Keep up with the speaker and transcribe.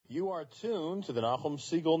are tuned to the Nachum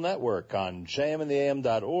Segal Network on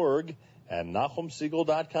jmintheam.org and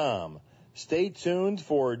NachumSegal.com. Stay tuned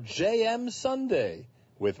for JM Sunday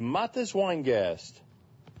with Matis Weingast.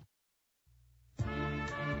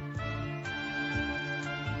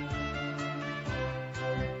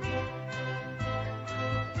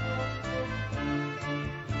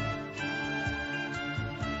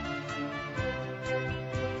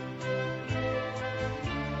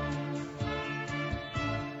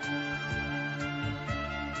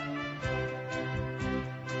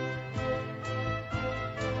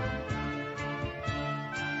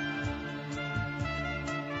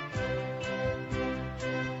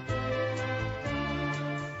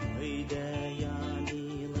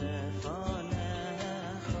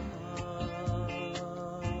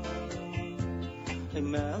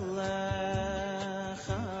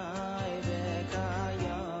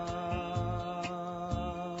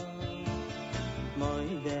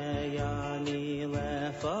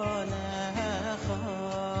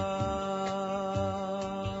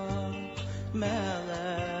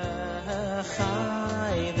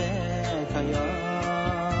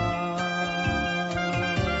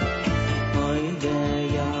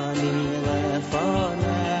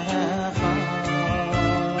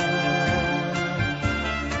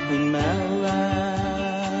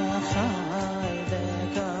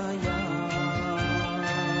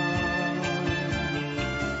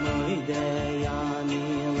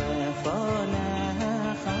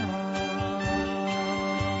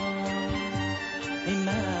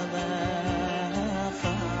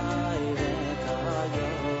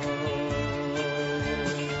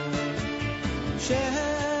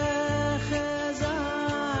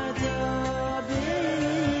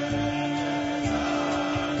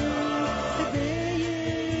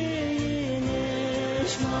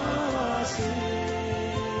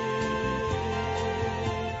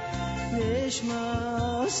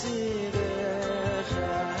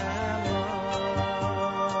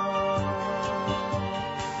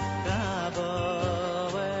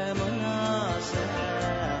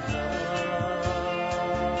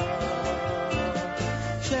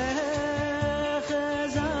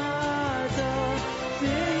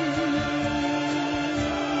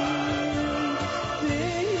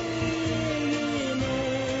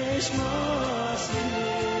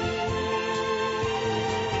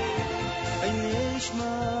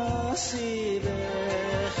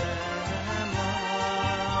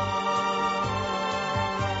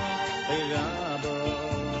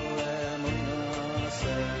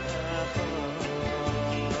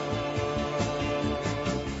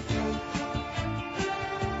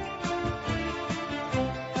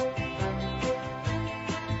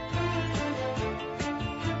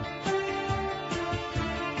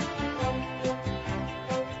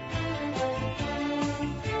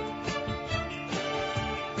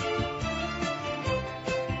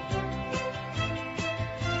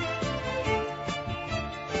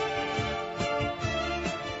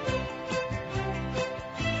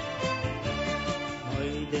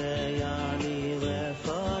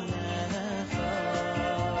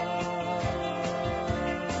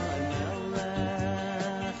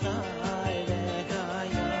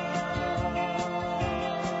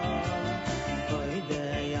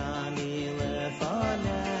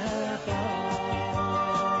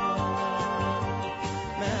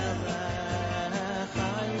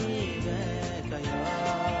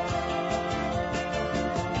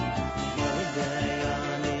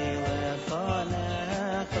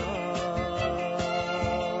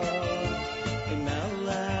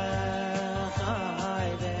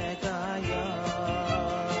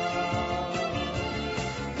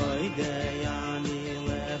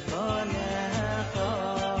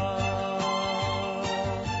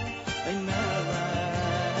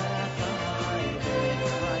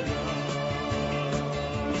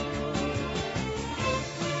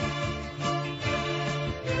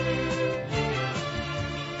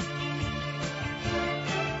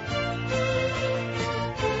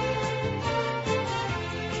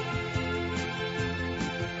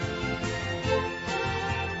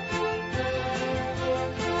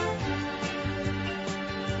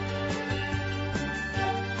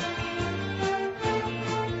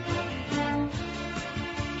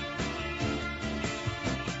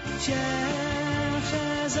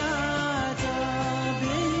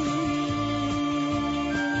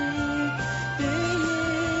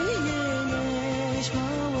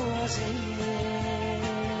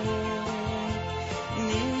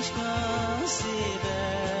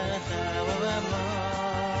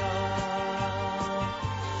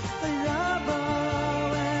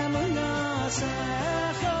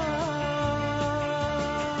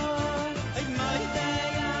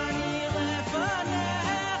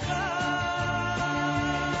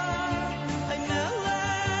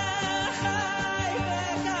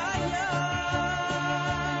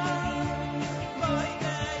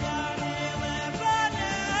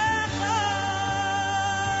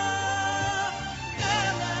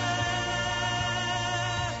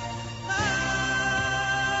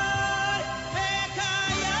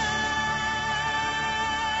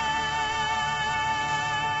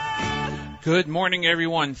 Good morning,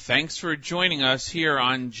 everyone. Thanks for joining us here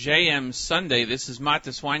on JM Sunday. This is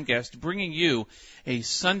Matis Weingast bringing you a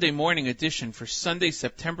Sunday morning edition for Sunday,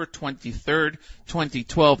 September 23rd,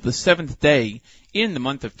 2012, the seventh day in the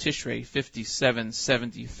month of Tishrei,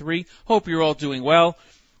 5773. Hope you're all doing well.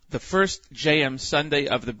 The first JM Sunday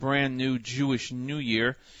of the brand new Jewish New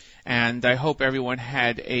Year. And I hope everyone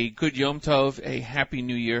had a good Yom Tov, a happy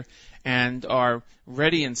New Year, and are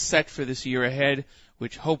ready and set for this year ahead,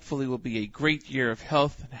 which hopefully will be a great year of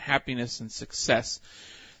health and happiness and success.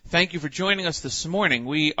 Thank you for joining us this morning.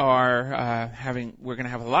 We're going to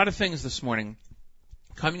have a lot of things this morning.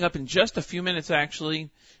 Coming up in just a few minutes, actually,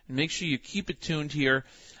 and make sure you keep it tuned here.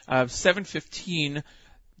 7:15,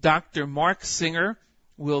 Dr. Mark Singer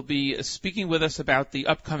will be speaking with us about the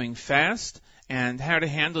upcoming fast and how to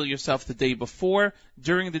handle yourself the day before,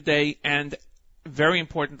 during the day, and very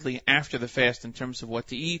importantly, after the fast in terms of what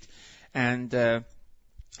to eat and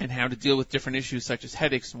how to deal with different issues such as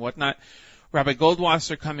headaches and whatnot. Rabbi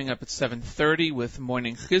Goldwasser coming up at 7:30 with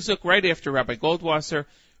Morning Chizuk. Right after Rabbi Goldwasser,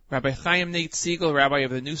 Rabbi Chaim Nate Siegel, Rabbi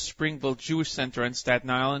of the New Springville Jewish Center on Staten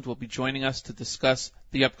Island, will be joining us to discuss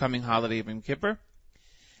the upcoming holiday of Yom Kippur.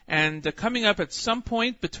 And coming up at some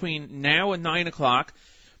point between now and 9 o'clock,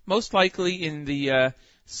 most likely in the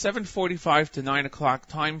 7:45 to 9 o'clock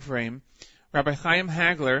time frame, Rabbi Chaim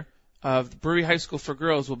Hagler of the Brewery High School for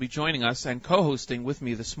Girls will be joining us and co-hosting with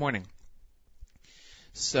me this morning.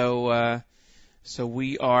 So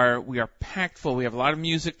we are packed full. We have a lot of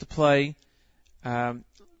music to play. For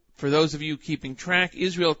those of you keeping track,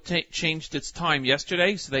 Israel changed its time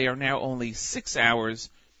yesterday, so they are now only 6 hours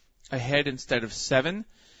ahead instead of 7.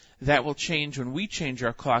 That will change when we change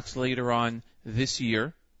our clocks later on this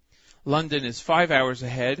year. London is 5 hours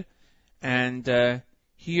ahead, and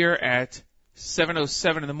here at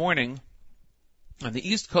 7:07 in the morning on the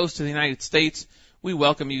East Coast of the United States, we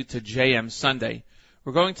welcome you to JM Sunday.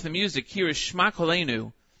 We're going to the music. Here is Shema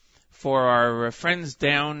Kolenu for our friends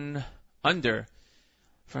down under.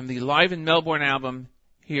 From the Live in Melbourne album,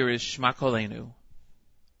 here is Shema Kolenu.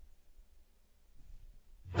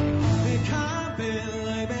 Shema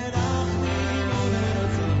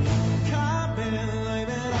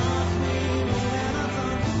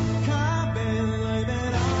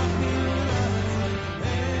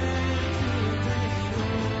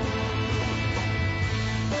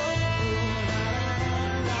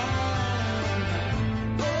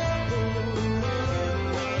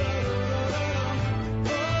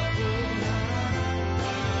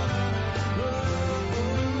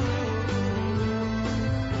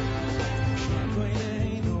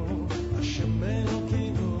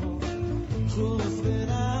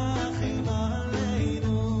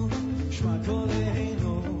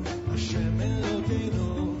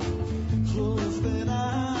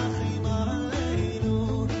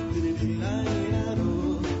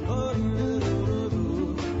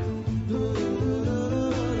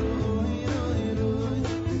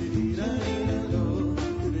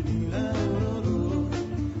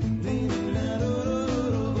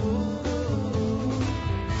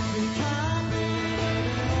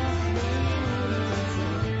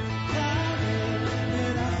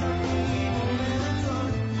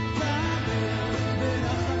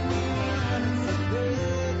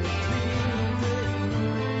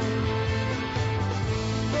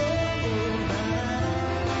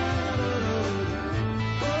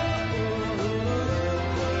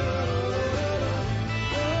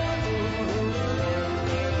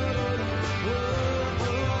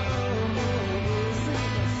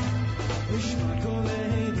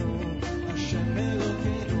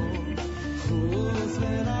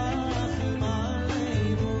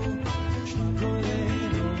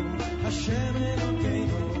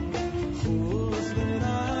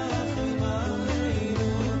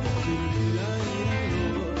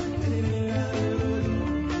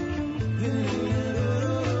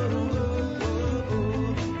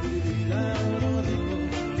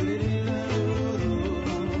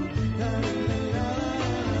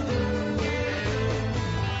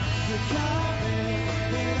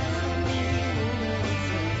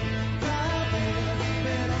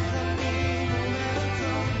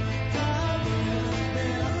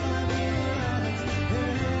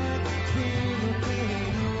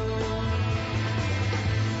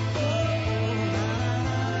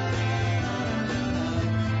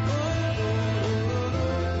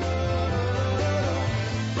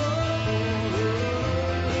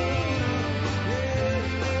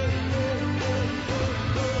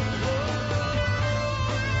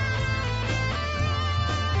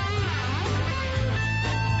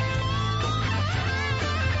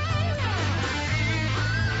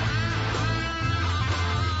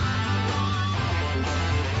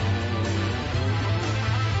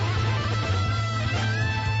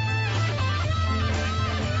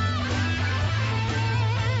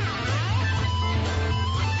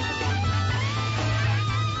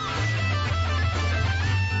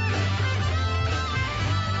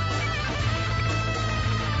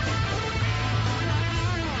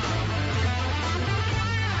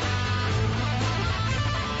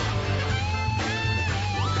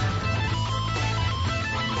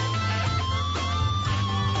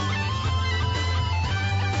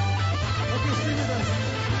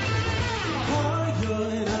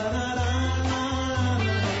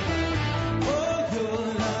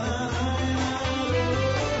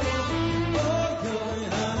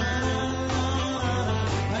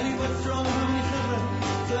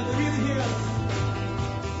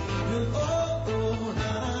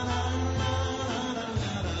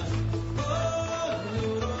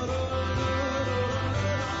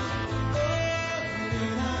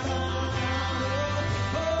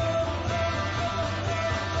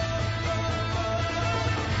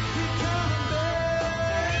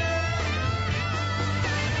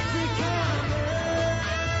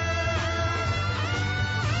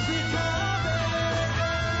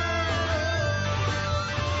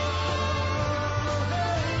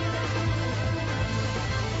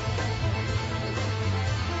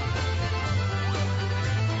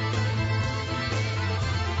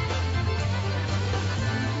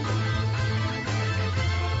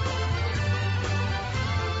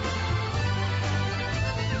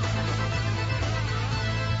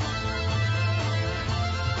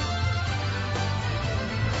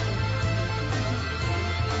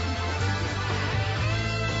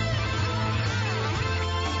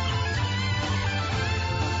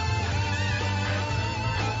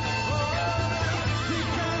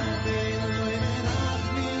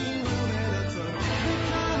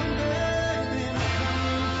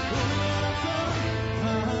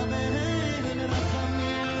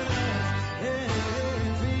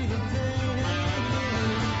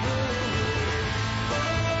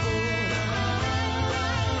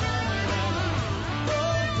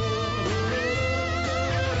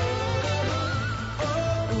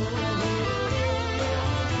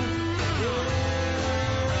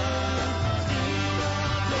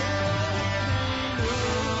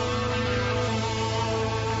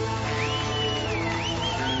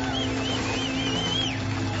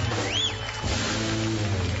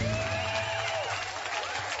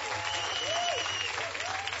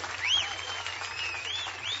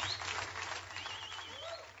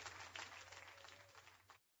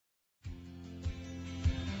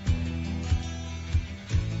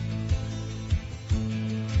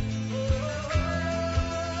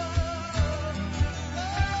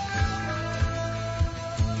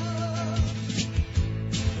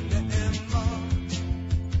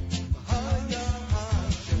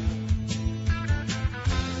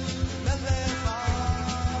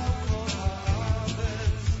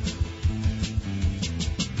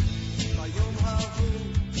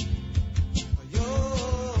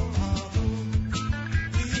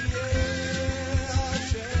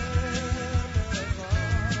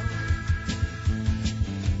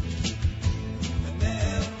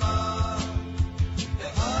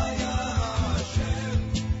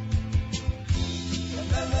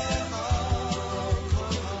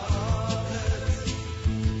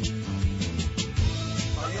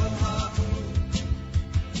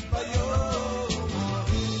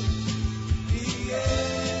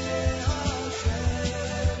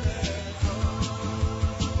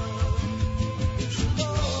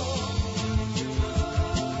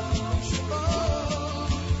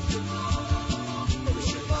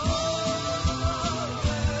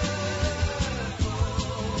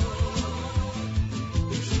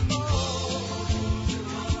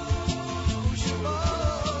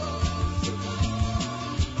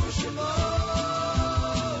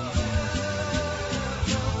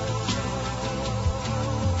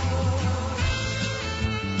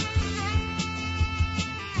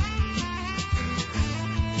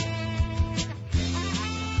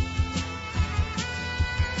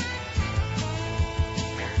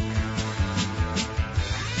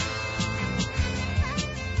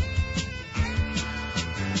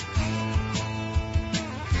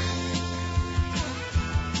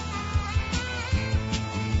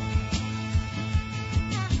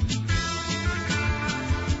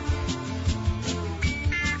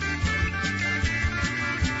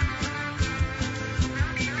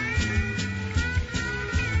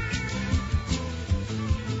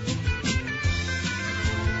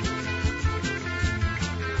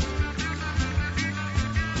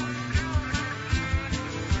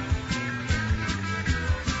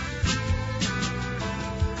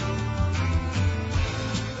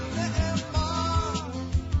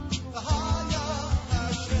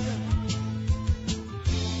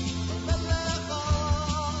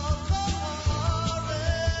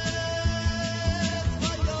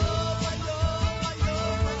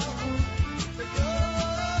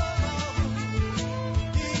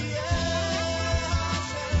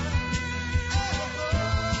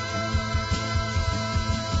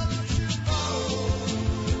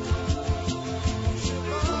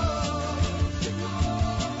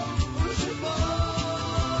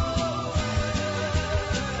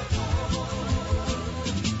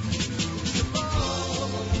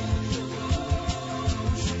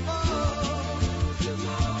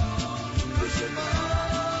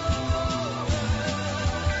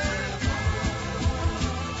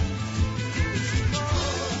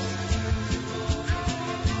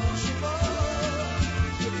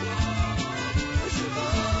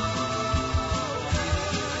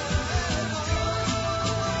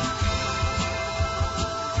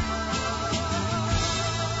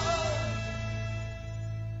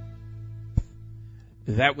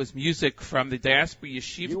That was music from the Diaspora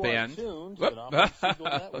Yeshiva Band. You are tuned to the Nachum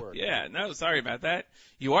Segal Network. Yeah, no, sorry about that.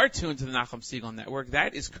 You are tuned to the Nachum Segal Network.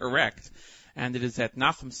 That is correct. And it is at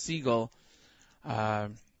Nachum Segal,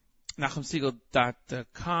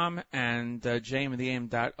 NachumSegal.com and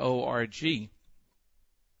jmandtheam.org.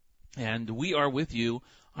 And we are with you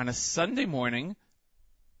on a Sunday morning,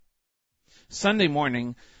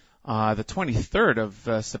 the 23rd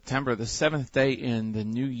of September, the 7th day in the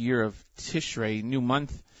new year of Tishrei, new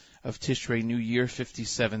month of Tishrei, new year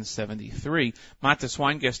 5773. Matis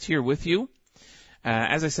Weingast here with you.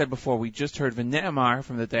 As I said before, we just heard V'ne'emar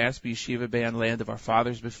from the Diaspora Yeshiva Band, Land of Our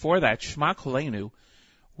Fathers. Before that, Shema Kolenu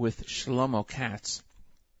with Shlomo Katz.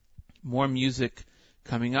 More music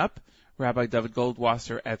coming up. Rabbi David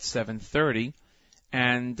Goldwasser at 7:30.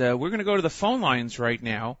 And we're going to go to the phone lines right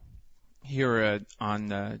now here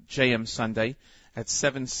on JM Sunday at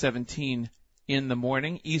 7:17 in the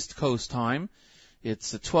morning, East Coast time.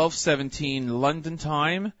 It's 12:17 London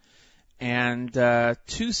time and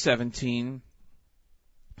 2:17,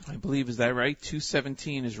 I believe, is that right?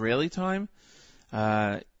 2:17 Israeli time.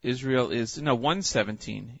 Israel is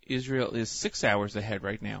 1:17. Israel is 6 hours ahead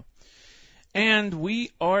right now. And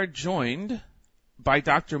we are joined by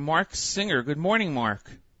Dr. Mark Singer. Good morning,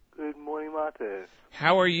 Mark. Good morning, Matis.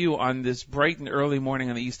 How are you on this bright and early morning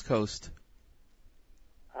on the East Coast?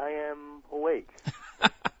 I am awake.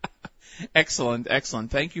 Excellent,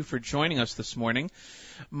 excellent. Thank you for joining us this morning.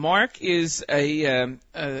 Mark is a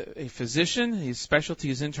physician. His specialty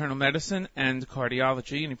is internal medicine and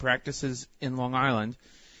cardiology, and he practices in Long Island.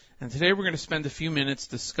 And today we're going to spend a few minutes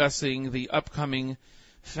discussing the upcoming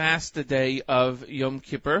fast day of Yom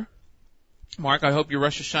Kippur. Mark, I hope your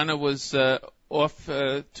Rosh Hashanah was off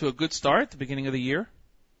to a good start at the beginning of the year.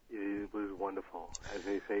 It was wonderful. As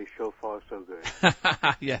they say, shofar, so good.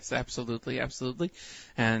 Yes, absolutely, absolutely.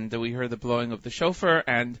 And we heard the blowing of the shofar,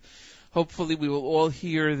 and hopefully we will all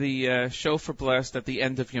hear the shofar blast at the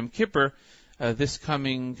end of Yom Kippur this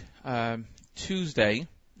coming Wednesday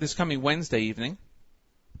evening.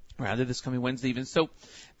 So,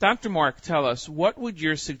 Dr. Mark, tell us, what would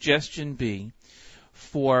your suggestion be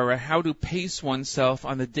for how to pace oneself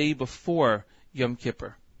on the day before Yom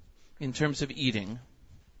Kippur in terms of eating?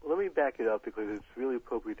 Well, let me back it up because it's really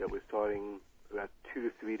appropriate that we're starting about 2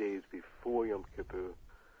 to 3 days before Yom Kippur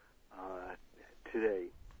today.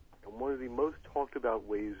 And one of the most talked about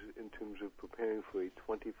ways in terms of preparing for a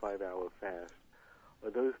 25-hour fast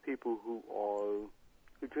are those people who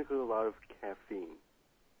drink a lot of caffeine.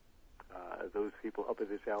 Those people up at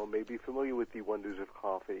this hour may be familiar with the wonders of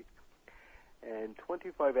coffee. And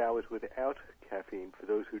 25 hours without caffeine, for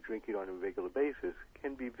those who drink it on a regular basis,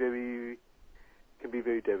 can be very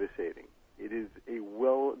devastating. It is a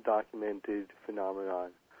well-documented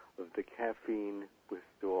phenomenon of the caffeine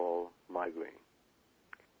withdrawal migraine.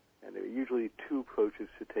 And there are usually two approaches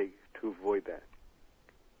to take to avoid that.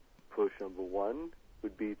 Approach number one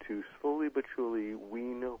would be to slowly but surely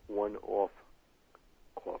wean one off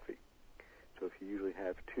coffee. So if you usually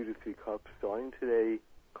have 2 to 3 cups starting today,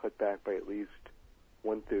 cut back by at least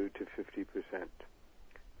 1/3 to 50%.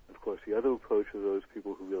 Of course, the other approach for those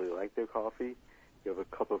people who really like their coffee, you have a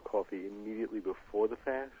cup of coffee immediately before the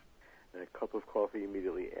fast and a cup of coffee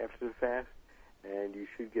immediately after the fast, and you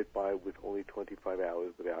should get by with only 25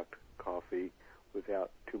 hours without coffee,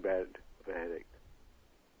 without too bad of a headache.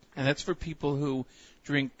 And that's for people who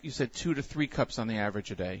drink, you said 2 to 3 cups on the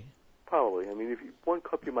average a day. Probably. I mean, 1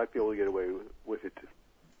 cup you might be able to get away with it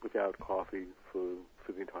without coffee for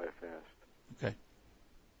the entire fast. Okay.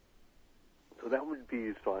 So that would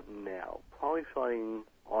be starting now. Probably starting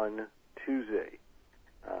on Tuesday.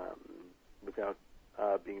 Without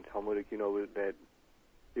being Talmudic, you know that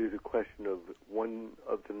there's a question of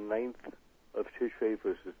the 9th of Tishrei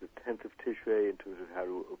versus the 10th of Tishrei in terms of how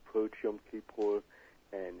to approach Yom Kippur,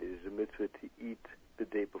 and it is a mitzvah to eat the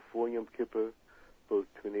day before Yom Kippur, both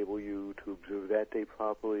to enable you to observe that day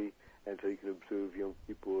properly and so you can observe Yom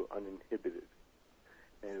Kippur uninhibited.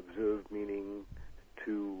 And observe meaning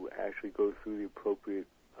to actually go through the appropriate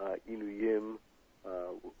inuyim,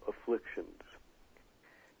 afflictions.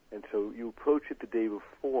 And so you approach it the day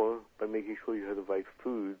before by making sure you have the right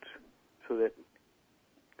foods so that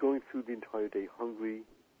going through the entire day hungry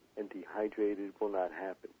and dehydrated will not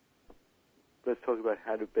happen. Let's talk about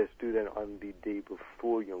how to best do that on the day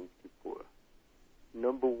before Yom Kippur.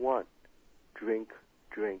 Number 1, drink.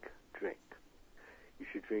 You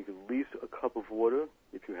should drink at least a cup of water.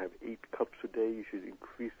 If you have 8 cups a day, you should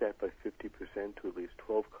increase that by 50% to at least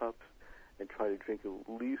 12 cups, and try to drink at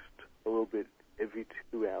least a little bit every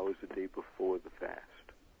 2 hours a day before the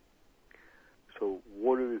fast. So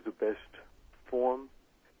water is the best form.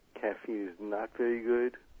 Caffeine is not very good.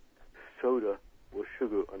 soda or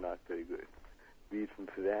sugar are not very good. The reason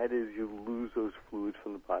for that is you lose those fluids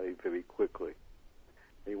from the body very quickly,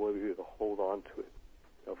 and you want to be able to hold on to it.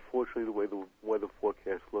 Now, fortunately, the way the weather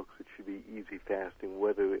forecast looks, it should be easy fasting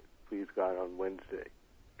weather, please God, on Wednesday.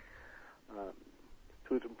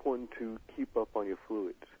 So it's important to keep up on your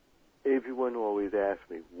fluids. Everyone always asks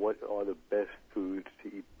me, what are the best foods to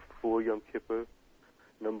eat before Yom Kippur?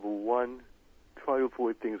 Number one, try to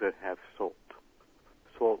avoid things that have salt.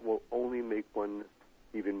 Salt will only make one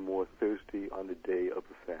even more thirsty on the day of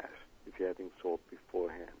the fast if you're having salt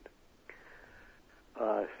beforehand.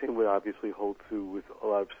 Same would obviously hold true with a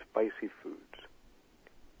lot of spicy foods.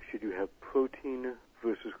 Should you have protein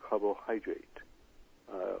versus carbohydrate?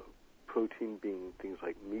 Protein being things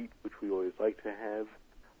like meat, which we always like to have,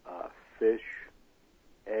 fish,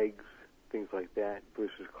 eggs, things like that,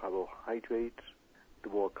 versus carbohydrates. The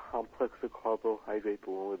more complex the carbohydrate,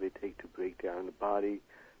 the longer they take to break down in the body,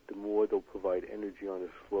 the more they'll provide energy on a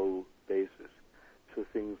slow basis. So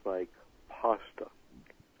things like pasta,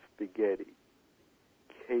 spaghetti,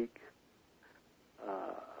 cake,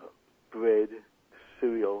 bread,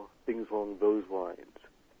 cereal, things along those lines.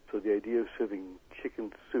 So the idea of serving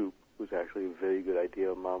chicken soup was actually a very good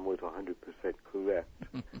idea. Mom was 100% correct.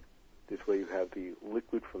 This way you have the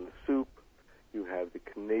liquid from the soup, you have the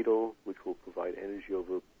kernadle, which will provide energy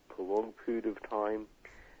over a prolonged period of time,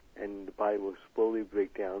 and the body will slowly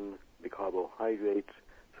break down the carbohydrates,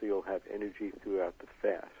 so you'll have energy throughout the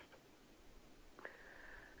fast.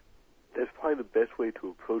 That's probably the best way to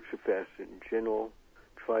approach the fast in general.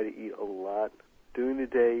 Try to eat a lot during the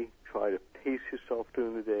day. Try to pace yourself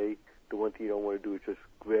during the day. The one thing you don't want to do is just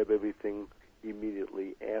grab everything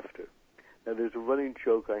immediately after. Now, there's a running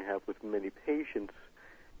joke I have with many patients,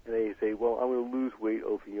 and they say, well, I'm going to lose weight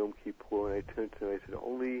over Yom Kippur, and I turn to them and I said,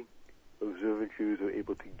 only observant Jews are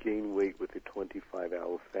able to gain weight with a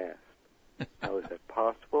 25-hour fast. How is that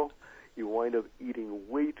possible? You wind up eating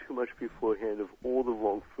way too much beforehand of all the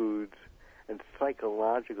wrong foods, and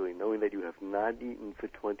psychologically, knowing that you have not eaten for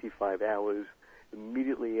 25 hours,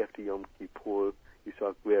 immediately after Yom Kippur, you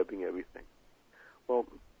start grabbing everything. Well,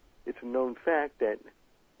 it's a known fact that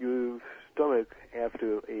your stomach,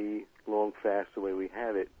 after a long fast, the way we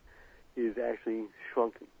have it, is actually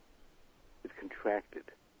shrunken. It's contracted.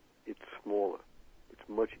 It's smaller. It's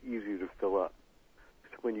much easier to fill up.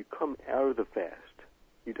 So when you come out of the fast,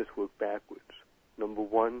 you just work backwards. Number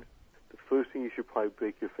one, the first thing you should probably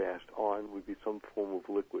break your fast on would be some form of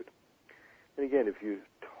liquid. And again, if you're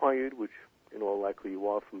tired, which in all likely you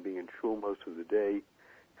are from being in shul most of the day,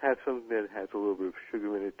 have something that has a little bit of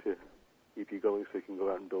sugar in it to keep you going so you can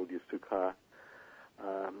go out and build your sukkah.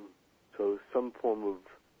 So some form of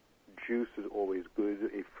juice is always good.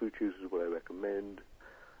 A fruit juice is what I recommend.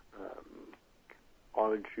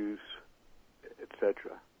 Orange juice,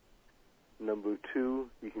 etc. Number two,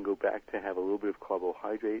 you can go back to have a little bit of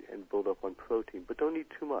carbohydrate and build up on protein, but don't eat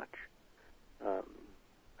too much.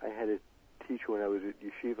 I had a teacher when I was at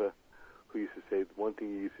yeshiva who used to say the one thing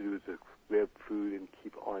you used to do is to grab food and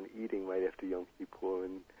keep on eating right after Yom Kippur,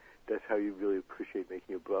 and that's how you really appreciate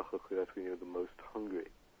making a bracha, because that's when you're the most hungry.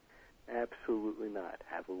 Absolutely not.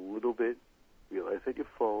 Have a little bit. Realize that you're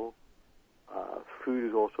full. Food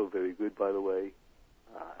is also very good, by the way.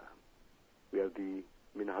 We have the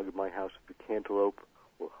minhag at my house of the cantaloupe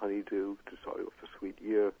or honeydew to start off a sweet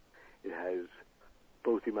year. It has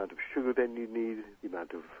both the amount of sugar that you need, the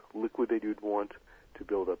amount of liquid that you'd want to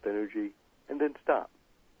build up energy, and then stop.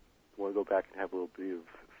 You want to go back and have a little bit of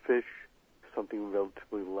fish, something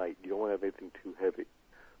relatively light. You don't want to have anything too heavy.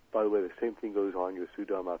 By the way, the same thing goes on your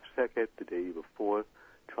Sudam Afseket the day before.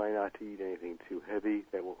 Try not to eat anything too heavy.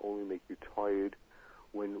 That will only make you tired.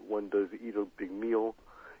 When one does eat a big meal,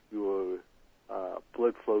 your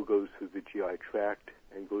blood flow goes through the GI tract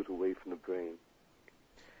and goes away from the brain.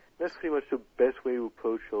 That's pretty much the best way to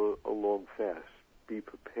approach a long fast. Be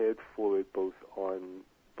prepared for it both on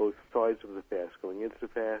both sides of the fast, going into the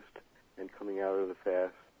fast and coming out of the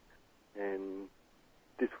fast. And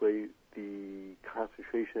this way, the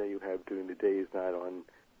concentration that you have during the day is not on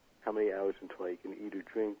how many hours until you can eat or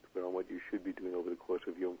drink, but on what you should be doing over the course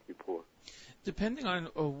of Yom Kippur. Depending on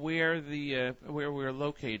where we're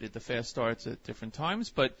located, the fast starts at different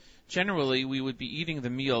times, but generally we would be eating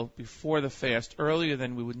the meal before the fast earlier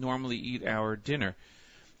than we would normally eat our dinner,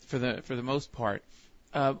 for the most part.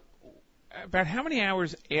 About how many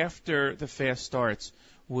hours after the fast starts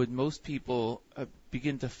would most people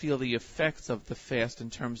begin to feel the effects of the fast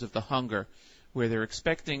in terms of the hunger, where they're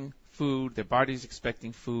expecting food, their body's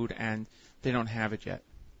expecting food, and they don't have it yet?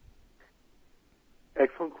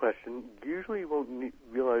 Excellent question. Usually you won't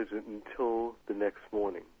realize it until the next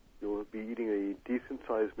morning. You'll be eating a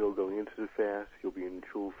decent-sized meal going into the fast. You'll be in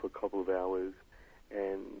shul for a couple of hours.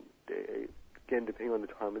 And again, depending on the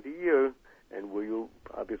time of the year and where you're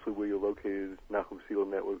located, Nachum Segal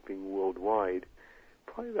Network being worldwide,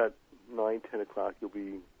 probably about 9, 10 o'clock, you'll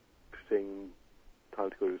be saying time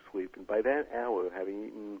to go to sleep. And by that hour, having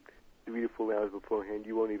eaten 3 to 4 hours beforehand,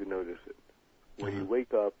 you won't even notice it. When you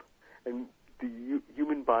wake up, and the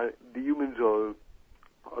humans are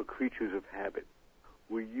creatures of habit.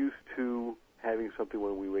 We're used to having something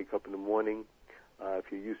when we wake up in the morning. If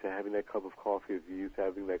you're used to having that cup of coffee, if you're used to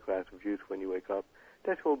having that glass of juice when you wake up,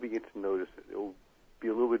 that's when we'll begin to notice it. It'll be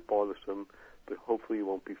a little bit bothersome, but hopefully you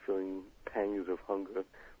won't be feeling pangs of hunger.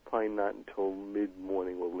 Probably not until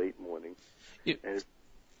mid-morning or late morning.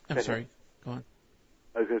 I'm sorry. Go on.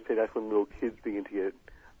 I was going to say that's when little kids begin to get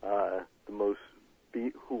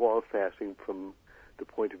who are fasting from the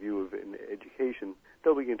point of view of an education,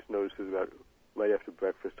 they'll begin to notice it about right after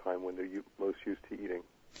breakfast time when they're most used to eating.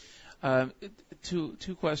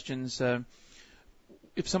 Two questions.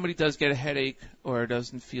 If somebody does get a headache or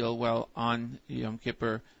doesn't feel well on Yom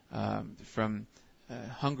Kippur from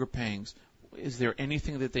hunger pangs, is there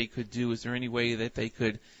anything that they could do? Is there any way that they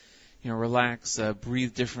could, relax,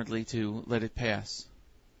 breathe differently to let it pass?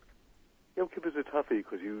 Yom Kippur is a toughie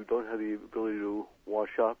because you don't have the ability to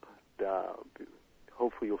wash up.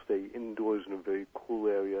 Hopefully you'll stay indoors in a very cool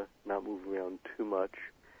area, not move around too much.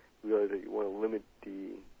 Realize that you want to limit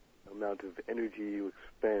the amount of energy you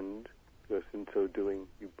expend, because in so doing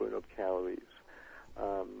you burn up calories.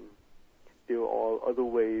 There are other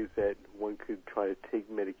ways that one could try to take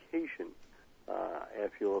medication.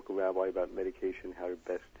 Ask your local rabbi about medication, how to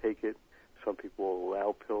best take it. Some people will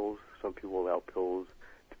allow pills. Some people will allow pills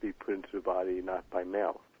to be put into the body, not by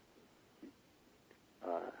mouth.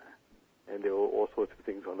 And there are all sorts of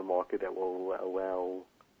things on the market that will allow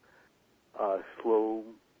slow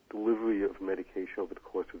delivery of medication over the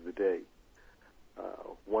course of the day.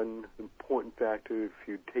 One important factor, if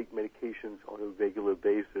you take medications on a regular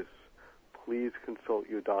basis, please consult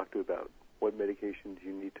your doctor about what medications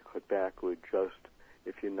you need to cut back or adjust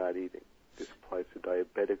if you're not eating. This applies to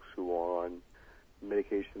diabetics who are on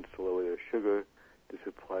medications to lower their sugar. This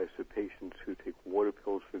applies to patients who take water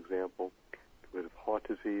pills, for example, because of heart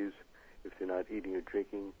disease. If they're not eating or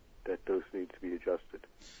drinking, that dose needs to be adjusted.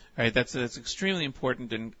 All right, that's extremely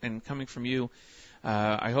important, and coming from you,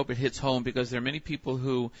 I hope it hits home, because there are many people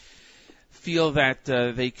who feel that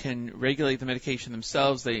they can regulate the medication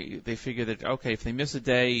themselves. They figure that, okay, if they miss a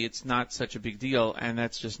day, it's not such a big deal, and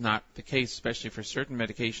that's just not the case, especially for certain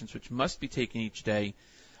medications which must be taken each day.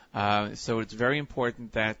 So it's very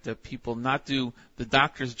important that people not do the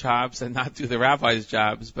doctor's jobs and not do the rabbi's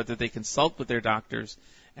jobs, but that they consult with their doctors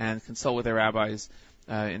and consult with their rabbis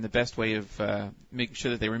in the best way of making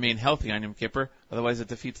sure that they remain healthy on Yom Kippur. Otherwise, it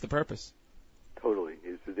defeats the purpose. Totally.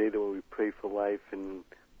 It's the day that we pray for life, and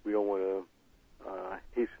we don't want to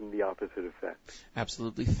hasten the opposite effect.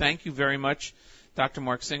 Absolutely. Thank you very much, Dr.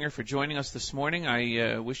 Mark Singer, for joining us this morning.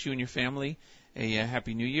 I wish you and your family a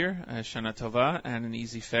Happy New Year, Shana Tova, and an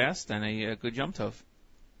easy fast, and a good Yom Tov.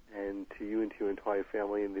 And to you and to your entire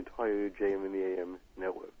family and the entire JM and the AM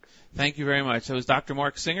network. Thank you very much. That was Dr.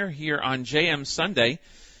 Mark Singer here on JM Sunday.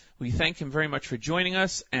 We thank him very much for joining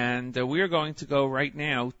us, and we are going to go right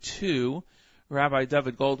now to Rabbi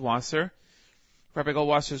David Goldwasser. Rabbi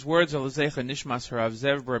Goldwasser's words are L'zecha Nishmas Harav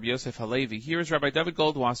Zev Rabbi Yosef Halevi. Here is Rabbi David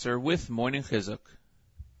Goldwasser with Morning Chizuk.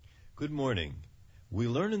 Good morning. We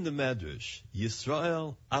learn in the Medrash,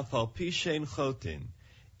 Yisrael afal pi shein chotin.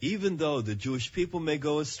 Even though the Jewish people may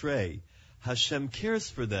go astray, Hashem cares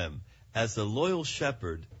for them as a loyal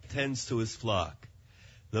shepherd tends to his flock.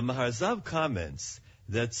 The Maharzav comments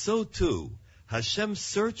that so too, Hashem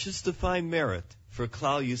searches to find merit for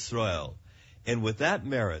Klal Yisrael, and with that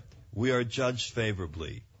merit, we are judged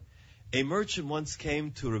favorably. A merchant once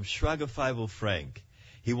came to Reb Shraga Feivel Frank.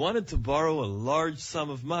 He wanted to borrow a large sum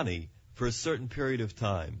of money for a certain period of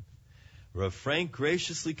time. Reb Frank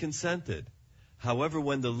graciously consented. However,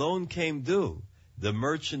 when the loan came due, the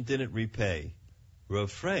merchant didn't repay. Reb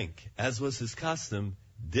Frank, as was his custom,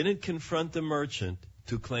 didn't confront the merchant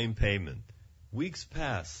to claim payment. Weeks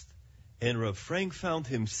passed, and Reb Frank found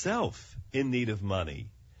himself in need of money.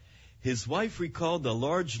 His wife recalled the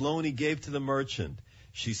large loan he gave to the merchant.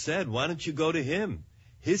 She said, "Why don't you go to him?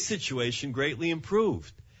 His situation greatly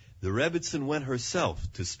improved." The Rebbitzin went herself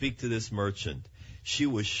to speak to this merchant. She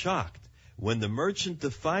was shocked when the merchant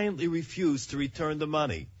defiantly refused to return the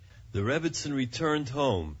money. The Rebbitzin returned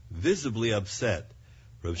home, visibly upset.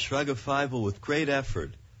 Reb Shraga Feivel, with great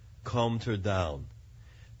effort, calmed her down.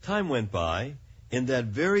 Time went by, and that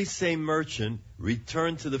very same merchant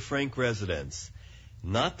returned to the Frank residence.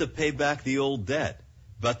 not to pay back the old debt,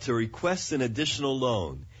 but to request an additional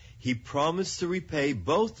loan. He promised to repay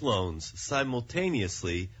both loans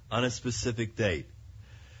simultaneously on a specific date.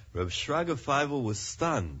 Reb Shraga Feivel was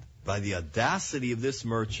stunned by the audacity of this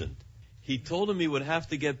merchant. He told him he would have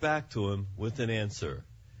to get back to him with an answer.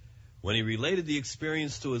 When he related the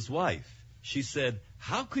experience to his wife, she said,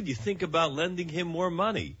 "How could you think about lending him more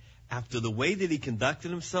money after the way that he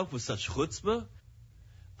conducted himself with such chutzpah?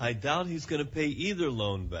 I doubt he's going to pay either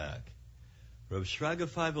loan back." Reb Shraga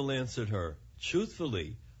Feivel answered her,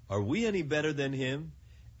 "Truthfully, are we any better than him?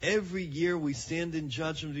 Every year we stand in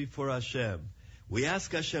judgment before Hashem. We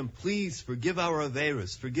ask Hashem, please forgive our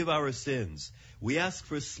averos, forgive our sins. We ask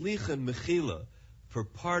for slicha and mechila, for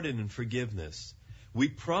pardon and forgiveness. We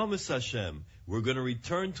promise Hashem we're going to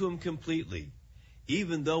return to Him completely,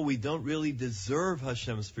 even though we don't really deserve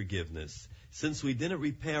Hashem's forgiveness, since we didn't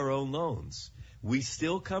repay our own loans. We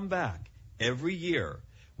still come back every year.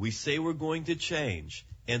 We say we're going to change,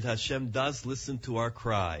 and Hashem does listen to our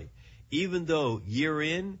cry, even though year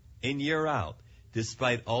in and year out,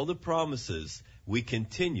 despite all the promises, we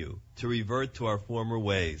continue to revert to our former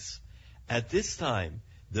ways. At this time,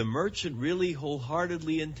 the merchant really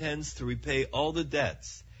wholeheartedly intends to repay all the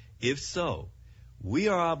debts. If so, we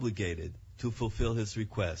are obligated to fulfill his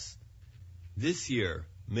request. This year,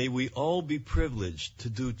 may we all be privileged to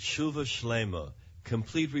do tshuva shlema,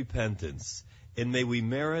 complete repentance, and may we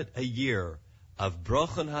merit a year of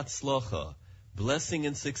bracha and hatzlacha, blessing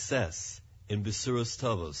and success in Besuros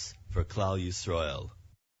Tovos for Klal Yisrael.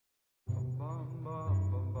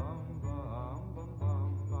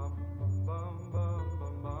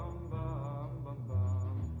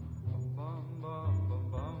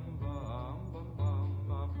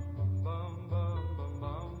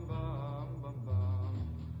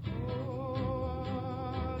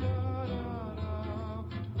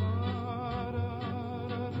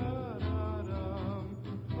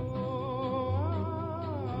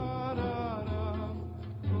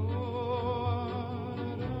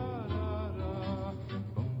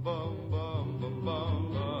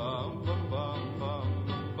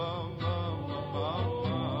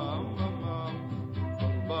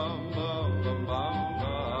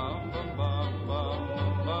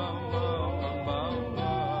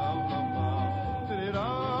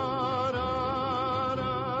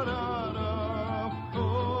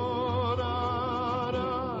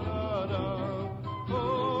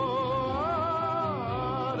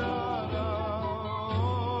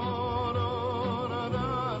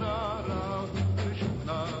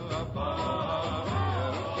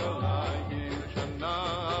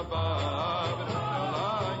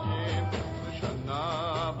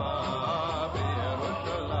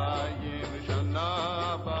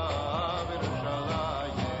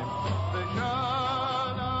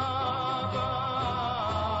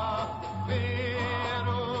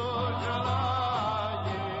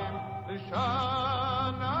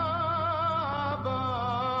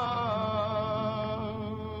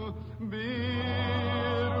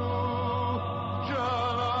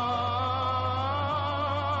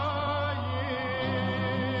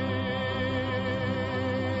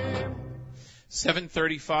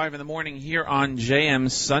 .35 in the morning here on JM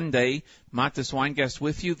Sunday. Matis Weingast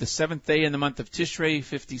with you, the 7th day in the month of Tishrei,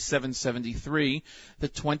 5773, the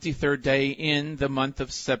 23rd day in the month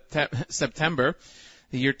of September,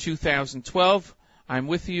 the year 2012. I'm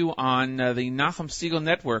with you on the Nachum Segal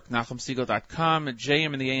Network, nachumsegal.com,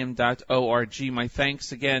 jmandtheam.org. My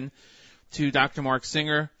thanks again to Dr. Mark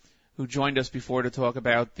Singer, who joined us before to talk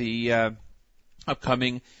about the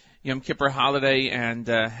upcoming Yom Kippur holiday and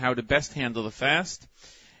how to best handle the fast.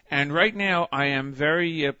 And right now, I am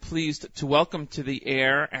very pleased to welcome to the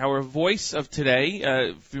air our voice of today.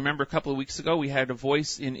 If you remember a couple of weeks ago, we had a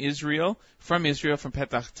voice in Israel, from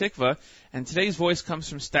Petach Tikva, and today's voice comes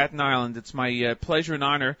from Staten Island. It's my pleasure and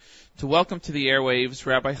honor to welcome to the airwaves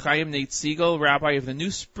Rabbi Chaim Nate Segal, Rabbi of the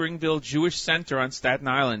New Springville Jewish Center on Staten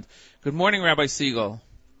Island. Good morning, Rabbi Segal.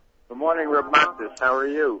 Good morning, Reb Matis. How are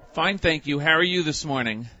you? Fine, thank you. How are you this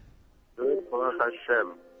morning?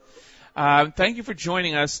 Hashem. Thank you for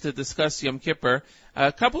joining us to discuss Yom Kippur.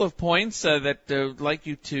 A couple of points that I'd like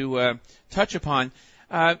you to touch upon.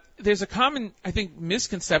 There's a common, I think,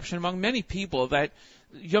 misconception among many people that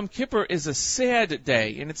Yom Kippur is a sad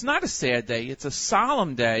day, and it's not a sad day. It's a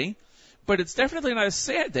solemn day, but it's definitely not a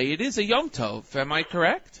sad day. It is a Yom Tov. Am I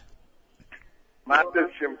correct? Matis,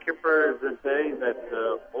 Yom Kippur is a day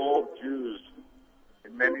that all Jews,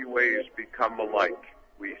 in many ways, become alike.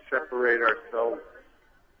 We separate ourselves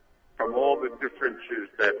from all the differences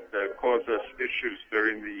that cause us issues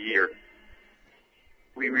during the year.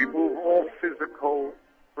 We remove all physical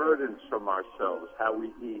burdensome ourselves, how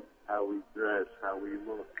we eat, how we dress, how we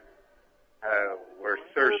look. We're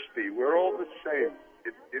thirsty. We're all the same.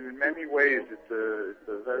 In many ways, it's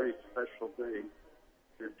a very special day in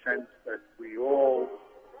the sense that we all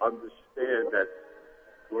understand that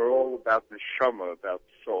we're all about the neshama, about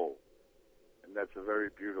soul. And that's a very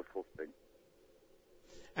beautiful thing.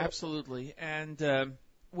 Absolutely. And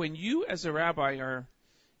when you, as a rabbi, are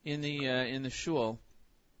in the shul,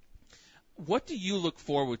 what do you look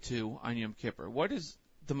forward to on Yom Kippur? What is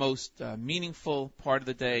the most meaningful part of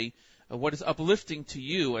the day? What is uplifting to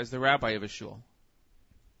you as the rabbi of a shul?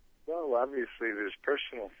 Well, obviously there's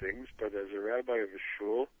personal things, but as a rabbi of a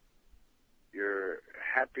shul, you're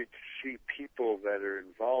happy to see people that are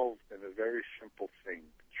involved in a very simple thing,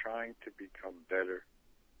 trying to become better,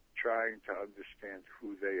 trying to understand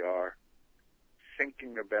who they are,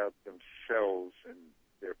 thinking about themselves and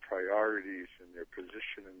their priorities and their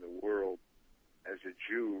position in the world as a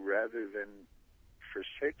Jew, rather than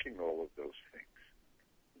forsaking all of those things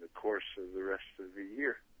in the course of the rest of the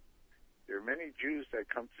year. There are many Jews that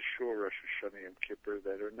come to Shul Rosh Hashanah and Kippur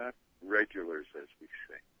that are not regulars, as we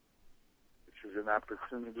say. This is an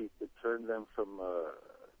opportunity to turn them from a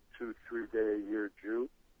 2-3 day a year Jew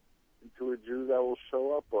into a Jew that will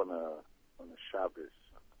show up on a Shabbos,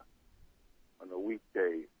 on a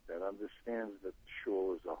weekday, that understands that the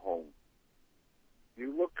shul is a home.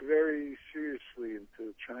 You look very seriously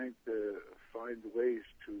into trying to find ways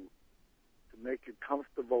to make it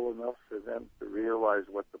comfortable enough for them to realize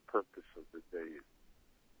what the purpose of the day is.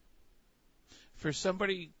 For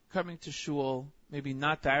somebody coming to shul, maybe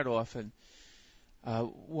not that often,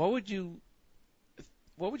 what would you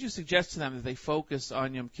suggest to them that they focus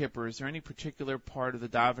on Yom Kippur? Is there any particular part of the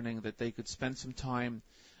davening that they could spend some time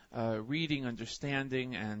reading,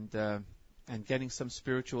 understanding, and getting some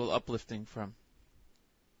spiritual uplifting from?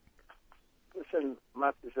 Listen,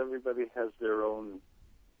 Matis, everybody has their own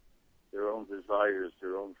desires,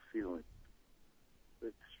 their own feelings.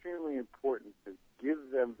 It's extremely important to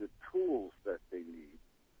give them the tools that they need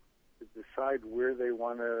to decide where they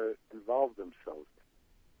want to involve themselves in.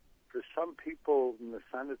 For some people,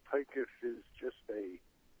 Nesana Taikif is just a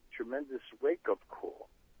tremendous wake-up call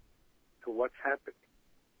to what's happening.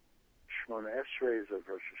 Shmona Esrei of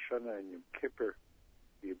Rosh Hashanah and Yom Kippur,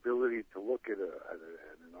 the ability to look at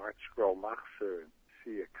an art scroll machzor and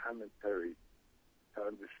see a commentary, to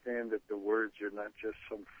understand that the words are not just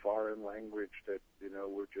some foreign language that,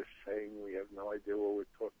 we're just saying, we have no idea what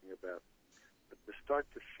we're talking about, but to start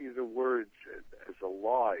to see the words as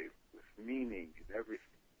alive, with meaning and everything.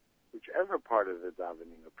 Whichever part of the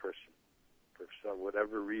davening a person, for some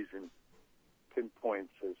whatever reason,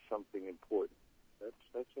 pinpoints as something important,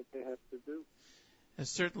 that's what they have to do.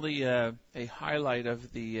 It's certainly a highlight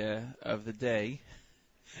of the day,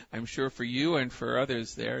 I'm sure, for you and for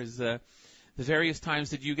others. There is the various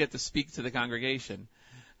times that you get to speak to the congregation,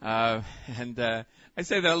 and I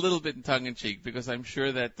say that a little bit in tongue in cheek, because I'm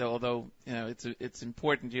sure that although it's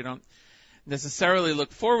important, you don't necessarily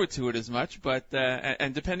look forward to it as much, but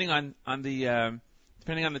and depending on the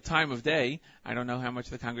time of day, I don't know how much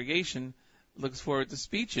the congregation looks forward to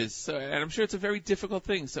speeches. So, and I'm sure it's a very difficult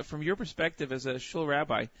thing. So, from your perspective as a shul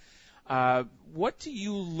rabbi, what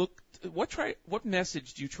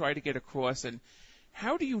message do you try to get across, and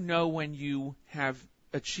how do you know when you have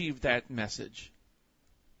achieved that message?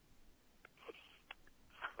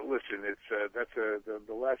 Listen,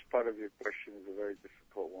 the last part of your question is a very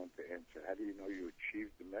difficult one to answer. How do you know you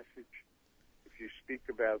achieved the message? If you speak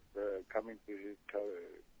about coming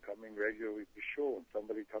regularly to shul, and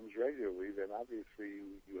somebody comes regularly, then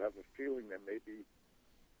obviously you have a feeling that maybe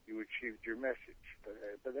you achieved your message.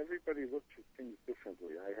 But everybody looks at things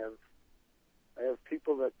differently. I have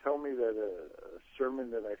people that tell me that a sermon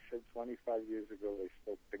that I said 25 years ago they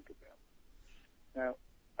still think about. Now,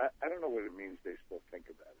 I don't know what it means they still think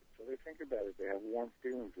about it. So they think about it, they have warm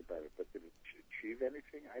feelings about it, but did it achieve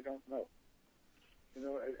anything? I don't know.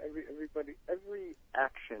 Every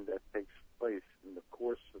action that takes place in the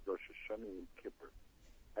course of Rosh Hashanah and Kippur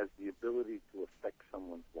has the ability to affect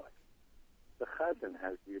someone's life. The Chazan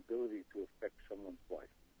has the ability to affect someone's life.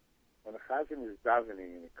 When a Chazan is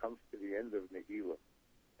davening and it comes to the end of Nehila,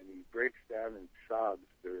 and he breaks down and sobs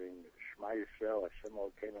during Shema Yisrael, Hashem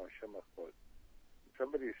Elokeinu, Hashem Echad,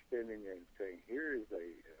 somebody is standing there and saying, here is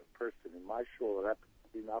a person in my shul, that happens to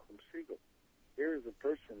be Nachum Segal. Here is a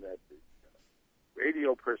person that is a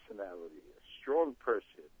radio personality, a strong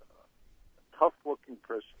person, a tough-looking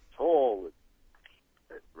person, tall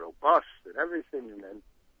and robust and everything,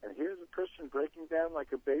 and here's a person breaking down like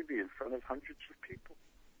a baby in front of hundreds of people.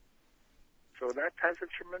 So that has a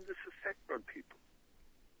tremendous effect on people.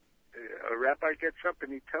 a rabbi gets up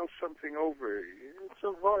and he tells something over. It's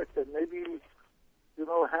so hard that maybe,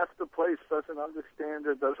 half the place doesn't understand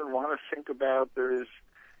or doesn't want to think about, or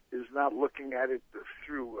is not looking at it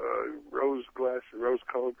through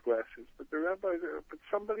rose-colored glasses. But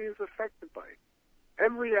somebody is affected by it.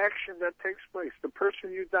 Every action that takes place, the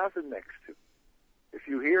person you daven next to, if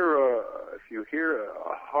you hear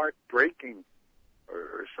a heart breaking,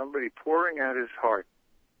 or somebody pouring out his heart,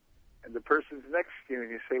 and the person's next to you, and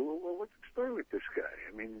you say, well, what's the story with this guy?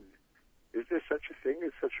 I mean, is there such a thing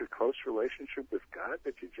as such a close relationship with God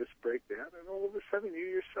that you just break down, and all of a sudden you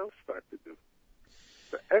yourself start to do it?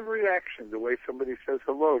 So every action, the way somebody says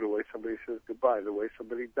hello, the way somebody says goodbye, the way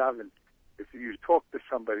somebody davens, if you talk to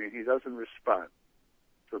somebody and he doesn't respond,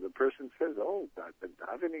 so the person says, oh, the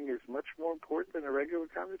davening is much more important than a regular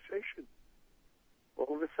conversation.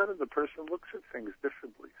 All of a sudden, the person looks at things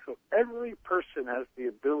differently. So every person has the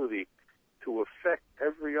ability to affect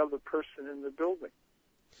every other person in the building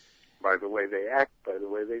by the way they act, by the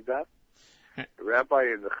way they daven. The rabbi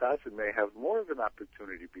and the chazan may have more of an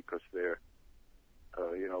opportunity because they're,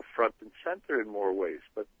 front and center in more ways,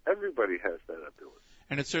 but everybody has that ability.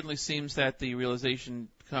 And it certainly seems that the realization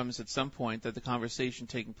comes at some point that the conversation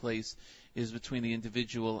taking place is between the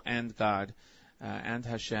individual and God. And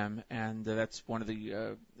Hashem, and that's one of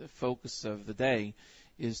the focus of the day,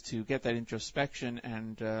 is to get that introspection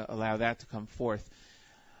and allow that to come forth.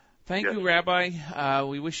 Thank you, Rabbi.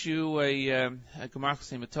 We wish you a Gemar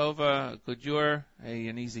Chasima Tova, a good Yur,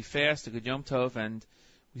 an easy fast, a good Yom Tov, and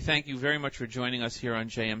we thank you very much for joining us here on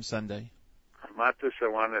JM Sunday. Matis, I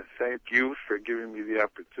want to thank you for giving me the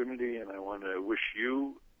opportunity, and I want to wish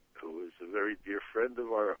you, who is a very dear friend of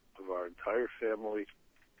our entire family,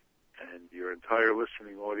 and your entire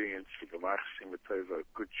listening audience,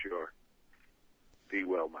 good Yur. Be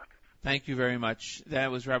well, Matt. Thank you very much.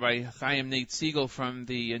 That was Rabbi Chaim Nate Siegel from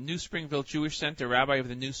the New Springville Jewish Center, Rabbi of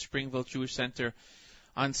the New Springville Jewish Center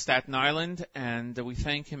on Staten Island, and we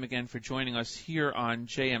thank him again for joining us here on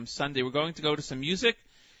JM Sunday. We're going to go to some music,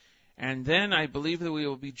 and then I believe that we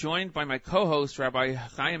will be joined by my co-host, Rabbi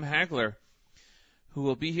Chaim Hagler, who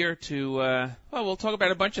will be here to, we'll talk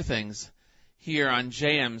about a bunch of things here on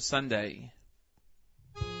JM Sunday.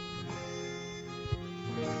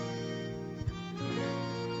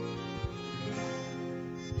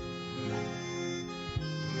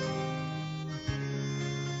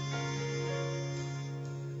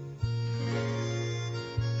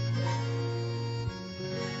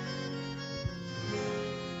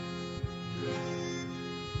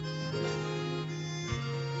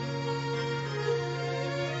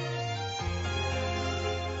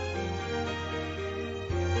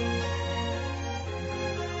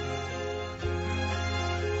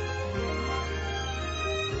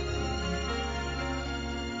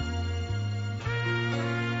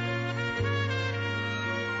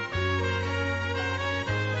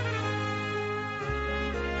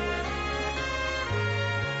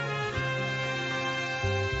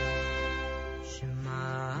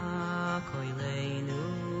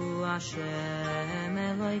 Hashem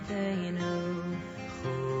Elokeinu,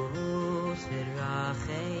 Chus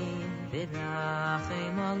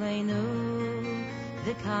v'rachem aleinu,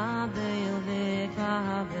 v'kabel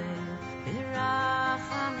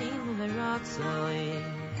v'rachamim v'ratzoi,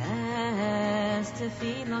 es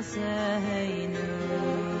tefiloseinu.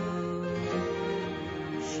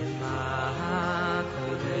 Shema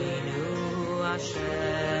Koleinu,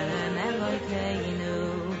 Hashem Elokeinu,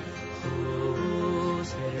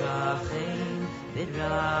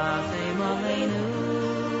 V'rachem aleinu,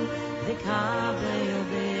 v'kabel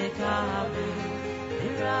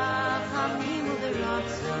v'rachamim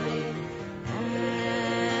v'ratzoi,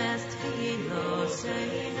 es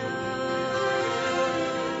tefiloseinu.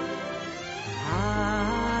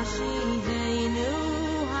 Hashiveinu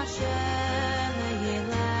Hashem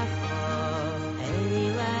eilecha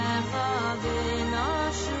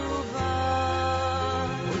v'nashuva.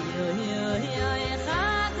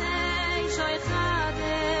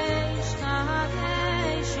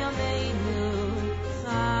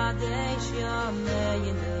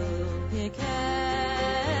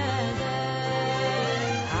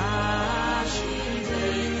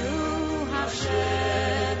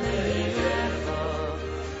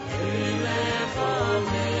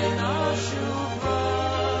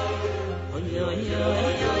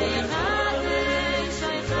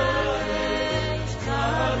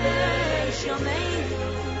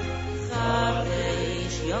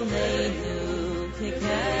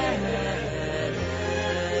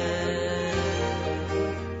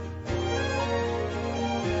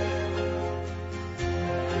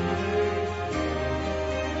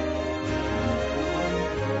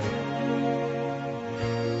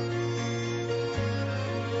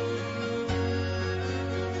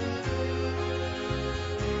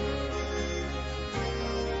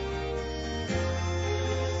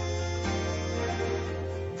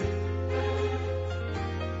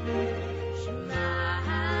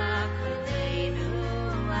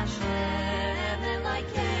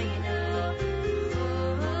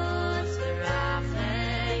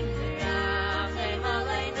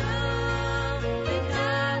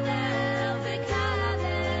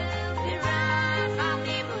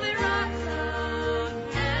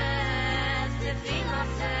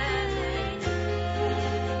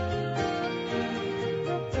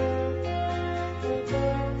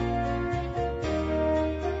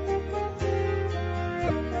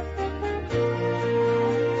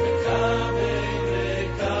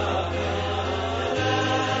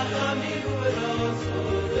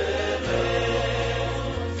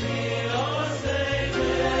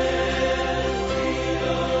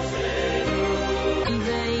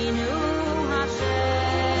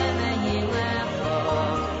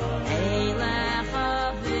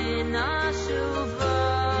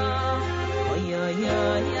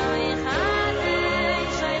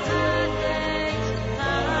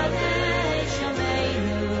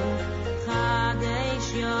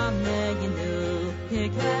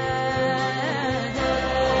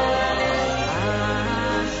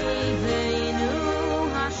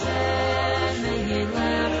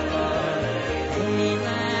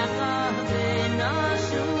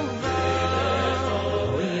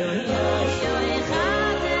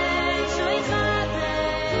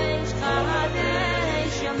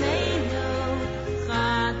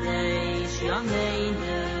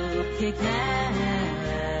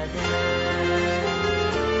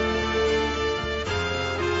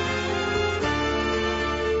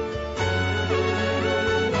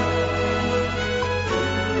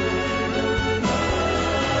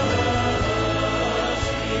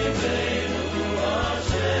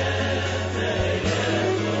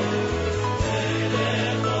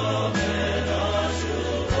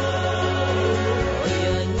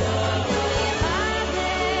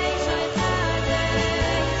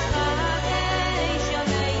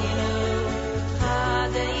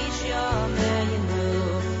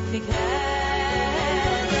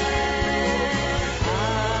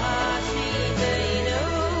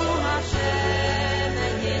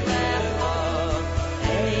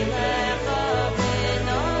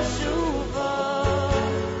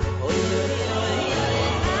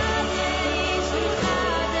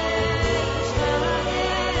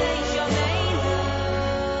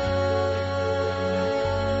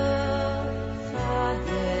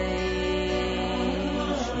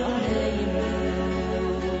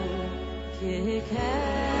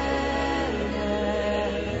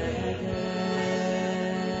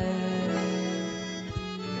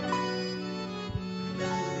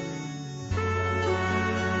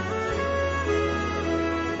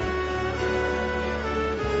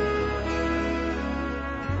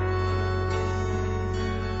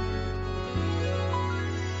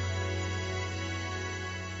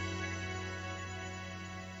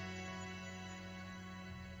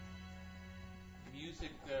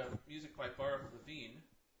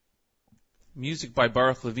 Music by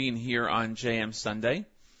Baruch Levine here on JM Sunday.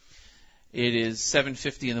 It is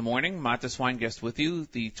 7:50 in the morning. Matis Weingast with you.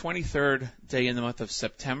 The 23rd day in the month of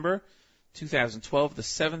September, 2012, the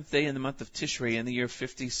 7th day in the month of Tishrei in the year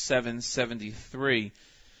 5773.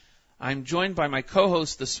 I'm joined by my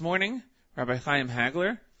co-host this morning, Rabbi Chaim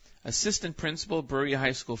Hagler, assistant principal, Berea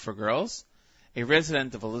High School for Girls, a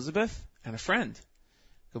resident of Elizabeth, and a friend.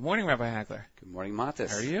 Good morning, Rabbi Hagler. Good morning,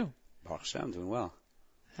 Matis. How are you? Baruch Hashem, doing well.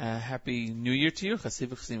 Happy New Year to you. Chasiv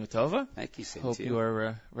Chasim Tova. Thank you, same Hope to you.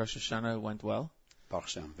 your Rosh Hashanah went well. Baruch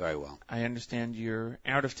Hashem, very well. I understand you're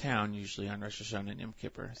out of town usually on Rosh Hashanah and Yom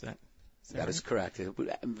Kippur. Is that That is correct.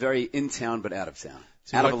 I'm very in town, but out of town.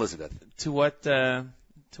 Of Elizabeth. To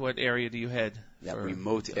what area do you head? That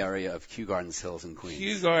remote area of Kew Gardens Hills in Queens.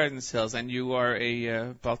 Kew Gardens Hills, and you are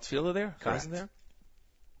a Baal Tefillah there? Correct. There?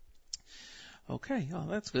 Okay, oh,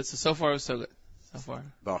 that's good. So far, so good. So far.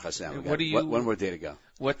 Baruch Hashem. One more day to go.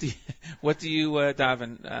 What do you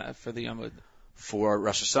daven for the Yom? For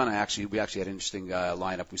Rosh Hashanah, we actually had an interesting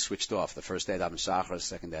lineup. We switched off. The first day I daven Shachar, the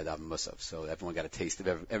second day I daven Musaf. So everyone got a taste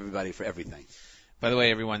of everybody for everything. By the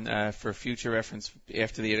way, everyone, for future reference,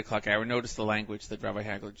 after the 8 o'clock hour, notice the language that Rabbi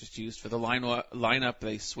Hagler just used. For the lineup,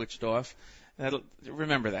 they switched off.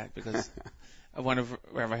 Remember that, because one of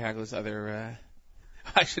Rabbi Hagler's other...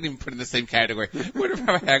 I shouldn't even put it in the same category. One of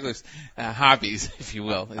Rabbi Hagler's hobbies, if you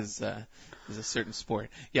will, is a certain sport.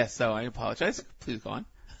 Yes, so I apologize. Please go on.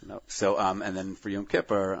 No. So, and then for Yom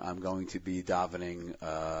Kippur, I'm going to be davening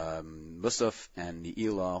Musaf and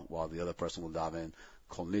Ne'ilah, while the other person will daven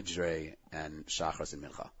Kol Nidre and Shachar and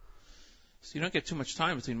Mincha. So you don't get too much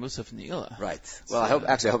time between Musaf and Ne'ilah. Right. Well, I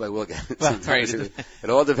hope I will get it. Well, right. It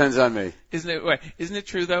all depends on me. Isn't it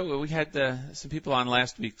true, though? We had some people on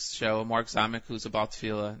last week's show, Mark Zamek, who's a Baal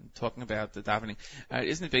Tefillah, talking about the davening.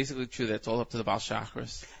 Isn't it basically true that it's all up to the Baal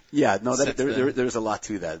Shachris? Yeah, no, there's a lot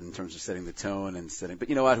to that in terms of setting the tone and setting. But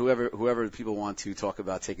you know what? Whoever people want to talk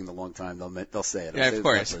about taking the long time, they'll say it. Yeah, of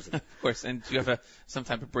course, of course. And do you have some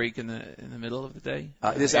type of break in the middle of the day?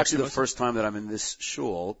 This is actually the first time that I'm in this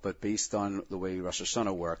shul, but based on the way Rosh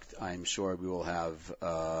Hashanah worked, I'm sure we will have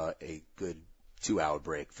a good 2-hour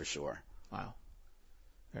break for sure. Wow,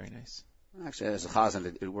 very nice. Actually, as a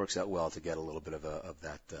chazan, it works out well to get a little bit of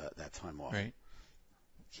that time off. Right.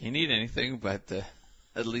 Can't eat anything, but.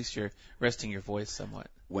 At least you're resting your voice somewhat.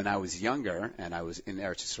 When I was younger and I was in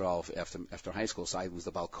Eretz Yisrael after high school, so I was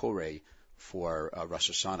the Baal Koreh for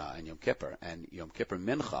Rosh Hashanah and Yom Kippur. And Yom Kippur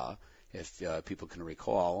Mincha, if people can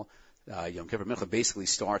recall, Yom Kippur Mincha basically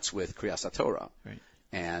starts with Kriyas HaTorah. Right.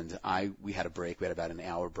 And we had a break. We had about an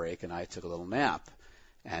hour break, and I took a little nap.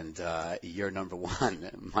 And year number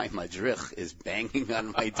 1, my madrich is banging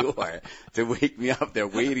on my door to wake me up. They're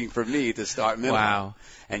waiting for me to start mincha. Wow.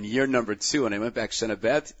 And year number 2, when I went back to Shana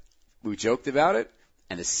Bet, we joked about it,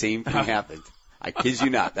 and the same thing happened. I kid you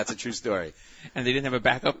not. That's a true story. And they didn't have a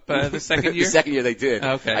backup the second year? The second year they did.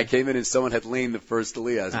 Okay. I came in and someone had lain the first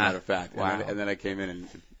aliyah, as a matter of fact. Wow. And then I came in and...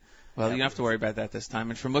 Well, you don't have to worry about that this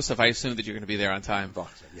time. And for Musaf, I assume that you're going to be there on time.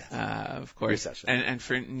 Yes. Of course. And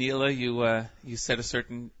for Neela, you set a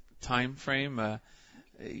certain time frame. I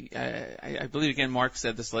believe, again, Mark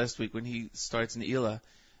said this last week when he starts Neela,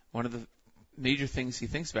 one of the major things he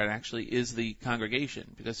thinks about actually is the congregation,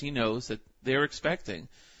 because he knows that they're expecting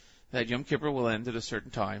that Yom Kippur will end at a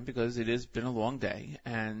certain time because it has been a long day,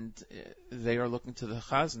 and they are looking to the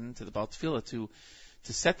Chazan, to the Baal Tefillah, to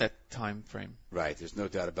set that time frame. Right. There's no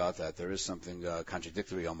doubt about that. There is something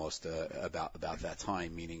contradictory almost about that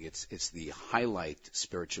time, meaning it's the highlight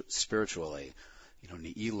spiritually. You know,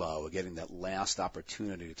 Ne'ilah, we're getting that last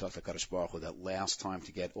opportunity to talk to Kadosh Baruch Hu, that last time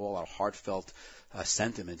to get all our heartfelt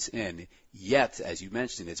sentiments in. Yet, as you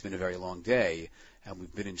mentioned, it's been a very long day, and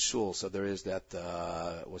we've been in shul, so there is that,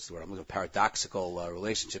 what's the word? I'm looking at paradoxical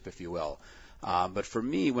relationship, if you will. But for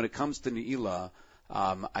me, when it comes to Ne'ilah,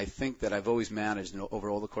 I think that I've always managed,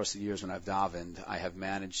 over all the course of the years when I've davened, I have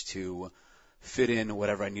managed to fit in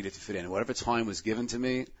whatever I needed to fit in. Whatever time was given to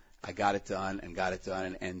me, I got it done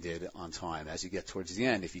and ended on time. As you get towards the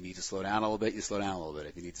end, if you need to slow down a little bit, you slow down a little bit.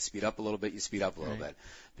 If you need to speed up a little bit, you speed up a little bit.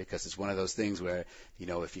 Because it's one of those things where,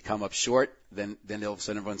 if you come up short, then all of a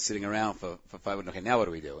sudden everyone's sitting around for 5 minutes. Okay, now what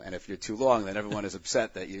do we do? And if you're too long, then everyone is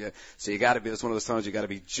upset so you got to be, that's one of those times you got to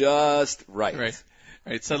be just right.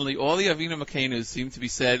 Right. Suddenly, all the Avinu Makenu seem to be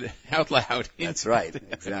said out loud. That's right.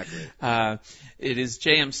 Exactly. It is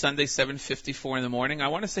JM Sunday, 7:54 in the morning. I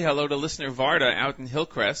want to say hello to listener Varda out in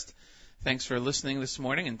Hillcrest. Thanks for listening this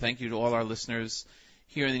morning, and thank you to all our listeners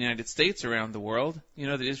here in the United States, around the world. You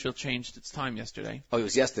know that Israel changed its time yesterday. Oh, it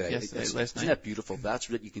was yesterday. Last night. Isn't that beautiful? That's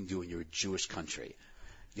what you can do when you're a Jewish country.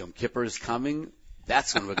 Yom Kippur is coming.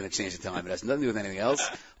 That's when we're going to change the time. It has nothing to do with anything else.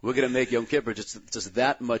 We're going to make Yom Kippur just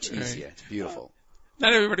that much easier. It's beautiful.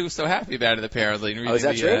 Not everybody was so happy about it, apparently. Oh, is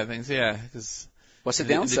that true? Things, yeah. Cause what's the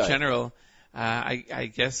downside? The general,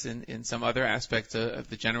 I guess in some other aspect of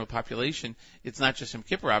the general population, it's not just Yom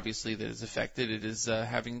Kippur, obviously, that is affected. It is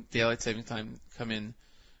having daylight saving time come in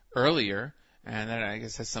earlier, and that, I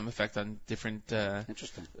guess, has some effect on different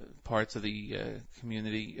parts of the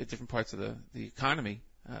community, different parts of the economy.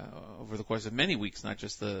 Over the course of many weeks, not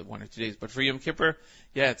just the 1 or 2 days. But for Yom Kippur,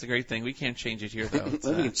 yeah, it's a great thing. We can't change it here, though. We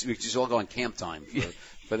can just all go on camp time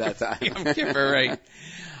for that time. Yom Kippur, right.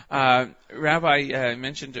 Rabbi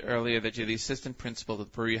mentioned earlier that you're the assistant principal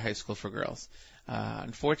at Berea High School for Girls.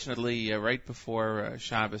 Unfortunately, right before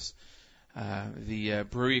Shabbos, the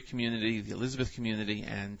Berea community, the Elizabeth community,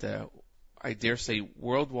 and I dare say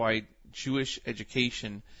worldwide Jewish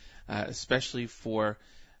education, especially for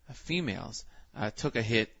females, took a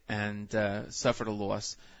hit and suffered a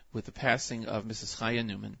loss with the passing of Mrs. Chaya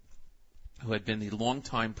Newman, who had been the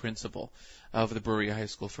longtime principal of the Berea High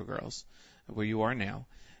School for Girls, where you are now,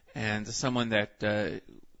 and someone that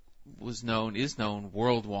is known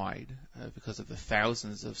worldwide because of the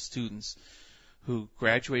thousands of students who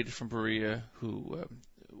graduated from Berea, who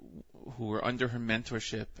were under her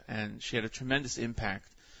mentorship, and she had a tremendous impact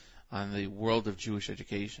on the world of Jewish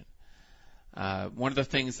education. One of the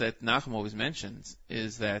things that Nachum always mentions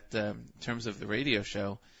is that, in terms of the radio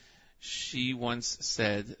show, she once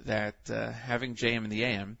said that having JM in the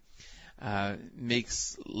AM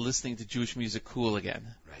makes listening to Jewish music cool again.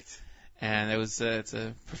 Right. And it's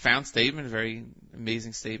a profound statement, a very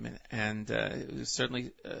amazing statement, and it was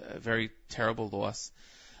certainly a very terrible loss.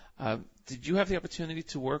 Did you have the opportunity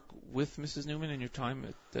to work with Mrs. Newman in your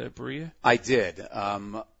time at Berea? I did.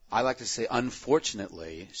 I like to say,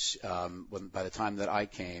 unfortunately, by the time that I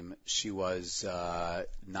came, she was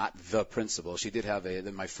not the principal. She did have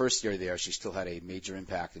in my first year there, she still had a major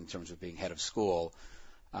impact in terms of being head of school.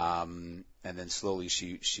 And then slowly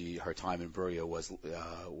her time in Berea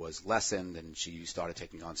was lessened, and she started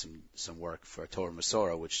taking on some work for Torah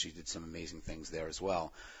Masorah, which she did some amazing things there as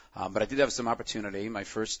well. But I did have some opportunity. My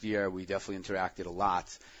first year, we definitely interacted a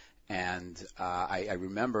lot. And I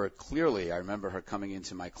remember clearly, I remember her coming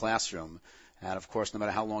into my classroom. And, of course, no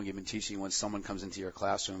matter how long you've been teaching, when someone comes into your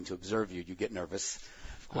classroom to observe you, you get nervous.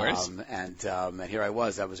 Of course. And here I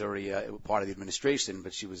was already part of the administration,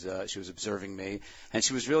 but she was observing me. And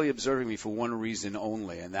she was really observing me for one reason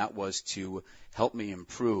only, and that was to help me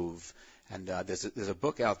improve. And there's a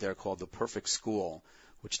book out there called The Perfect School,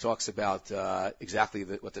 which talks about exactly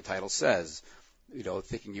what the title says.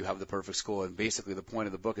 thinking you have the perfect school. And basically the point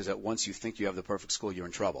of the book is that once you think you have the perfect school, you're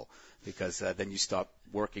in trouble, because then you stop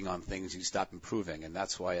working on things, you stop improving. And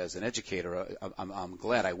that's why, as an educator, I'm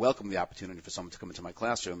glad I welcome the opportunity for someone to come into my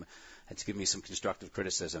classroom and to give me some constructive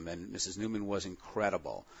criticism. And Mrs. Newman was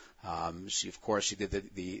incredible. She did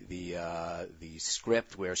the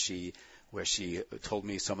script where she told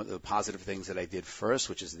me some of the positive things that I did first,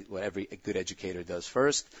 which is what every good educator does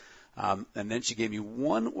first. And then she gave me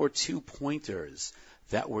 1 or 2 pointers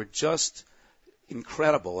that were just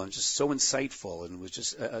incredible and just so insightful, and was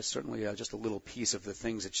just certainly just a little piece of the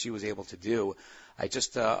things that she was able to do. I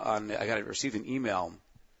received an email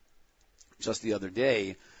just the other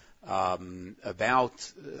day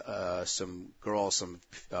about some girls, some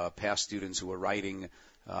past students who were writing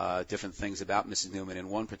different things about Mrs. Newman, and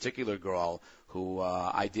one particular girl who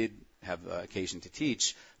I did have occasion to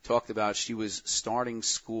teach talked about she was starting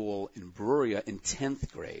school in Bruriah in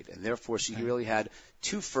 10th grade, and therefore she really had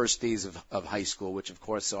 2 first days of high school, which of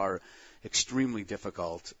course are extremely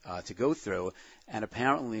difficult to go through. And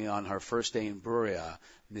apparently on her first day in Bruriah,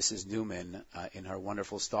 Mrs. Newman, in her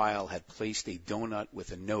wonderful style, had placed a donut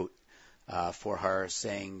with a note for her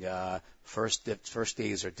saying, first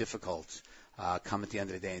days are difficult. Come at the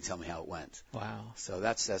end of the day and tell me how it went. Wow. So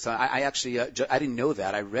that's I actually I didn't know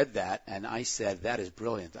that. I read that and I said, that is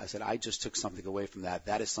brilliant. I said, I just took something away from that.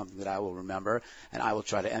 That is something that I will remember and I will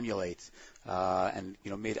try to emulate.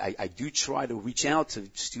 I do try to reach out to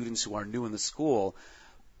students who are new in the school,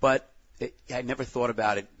 but I never thought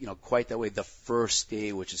about it, quite that way. The first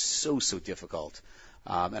day, which is so difficult.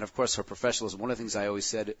 And of course, her professionalism. One of the things I always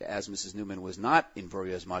said, as Mrs. Newman was not in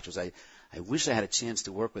Bruriah as much, was I wish I had a chance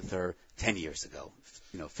to work with her 10 years ago,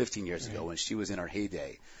 15 years ago, when she was in her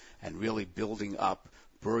heyday, and really building up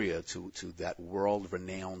Bruriah to that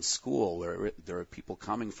world-renowned school where there are people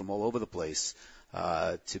coming from all over the place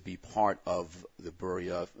to be part of the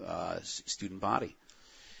Bruriah student body.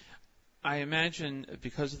 I imagine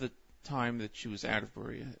because of the time that she was out of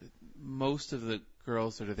Bruriah, most of the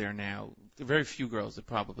girls that are there now, there are very few girls that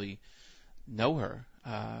probably know her.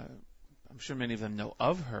 I'm sure many of them know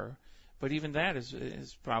of her, but even that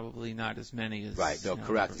is probably not as many as right. No,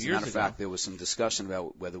 correct. As a matter of fact, there was some discussion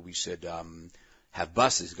about whether we should have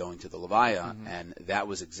buses going to the Levaya, and that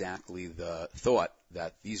was exactly the thought,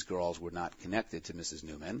 that these girls were not connected to Mrs.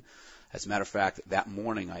 Newman. As a matter of fact, that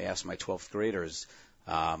morning I asked my 12th graders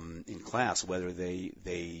in class whether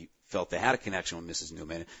they felt they had a connection with Mrs.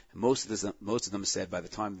 Newman. And most of them said by the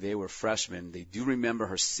time they were freshmen, they do remember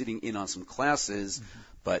her sitting in on some classes,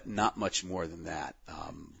 but not much more than that.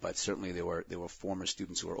 But certainly there were former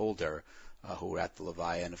students who were older who were at the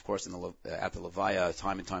Levaya, and of course at the Levaya,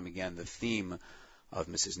 time and time again, the theme of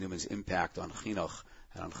Mrs. Newman's impact on chinuch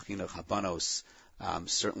and on chinuch habanos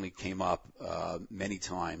certainly came up many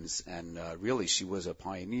times, and really she was a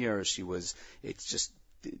pioneer. It's just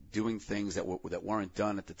doing things that weren't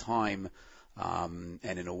done at the time, and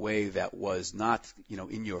in a way that was not,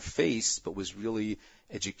 in your face, but was really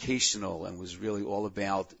educational and was really all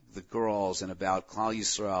about the girls and about Klal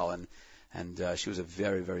Yisrael, and she was a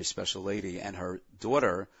very, very special lady. And her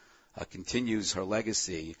daughter continues her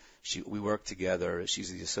legacy. We work together.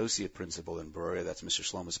 She's the associate principal in Bruriah. That's Mr.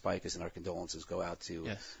 Shlomo Spikes, and our condolences go out to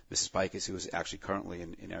Mrs. Spikes, who is actually currently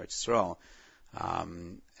in Eretz Yisrael.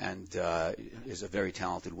 And is a very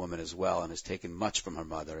talented woman as well, and has taken much from her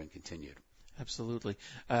mother and continued. Absolutely.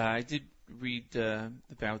 I did read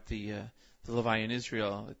about the Levaya in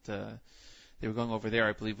Israel. They were going over there.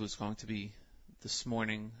 I believe it was going to be this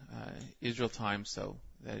morning, Israel time, so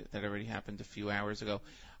that already happened a few hours ago.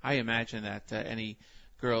 I imagine that any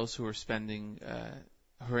girls who are spending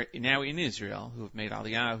who are now in Israel, who have made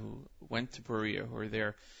Aliyah, who went to Bruriah, who are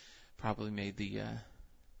there, probably made the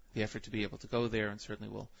effort to be able to go there, and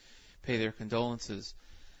certainly will pay their condolences.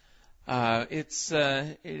 It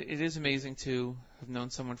is amazing to have known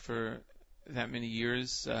someone for that many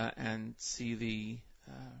years and see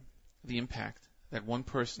the impact that one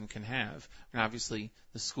person can have. And obviously,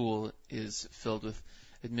 the school is filled with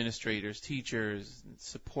administrators, teachers,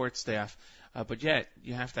 support staff, but yet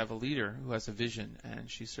you have to have a leader who has a vision,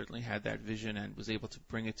 and she certainly had that vision and was able to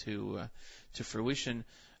bring it to fruition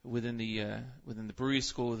within the Bruriah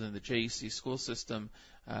school, within the JEC school system.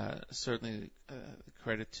 Certainly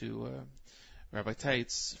credit to Rabbi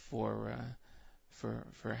Teitz for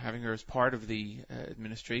having her as part of the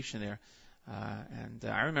administration there. And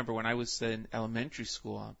I remember when I was in elementary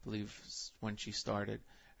school, I believe when she started,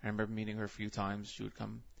 I remember meeting her a few times. She would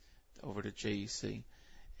come over to JEC,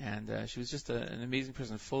 and she was just an amazing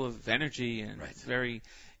person, full of energy and very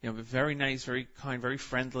nice, very kind, very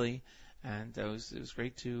friendly. And it was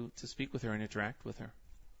great to speak with her and interact with her.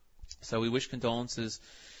 So we wish condolences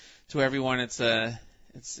to everyone. It's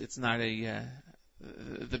not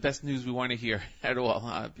the best news we want to hear at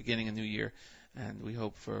all, beginning a new year, and we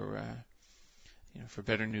hope for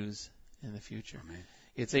better news in the future. Amen.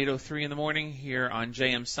 It's 8:03 in the morning here on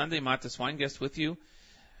JM Sunday. Matis Weingast with you,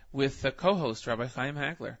 with co-host Rabbi Chaim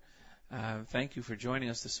Hagler. Thank you for joining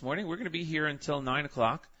us this morning. We're going to be here until 9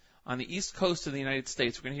 o'clock on the East Coast of the United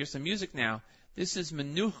States. We're going to hear some music now. This is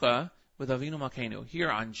Menucha with Avinu Malkeinu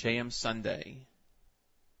here on JM Sunday.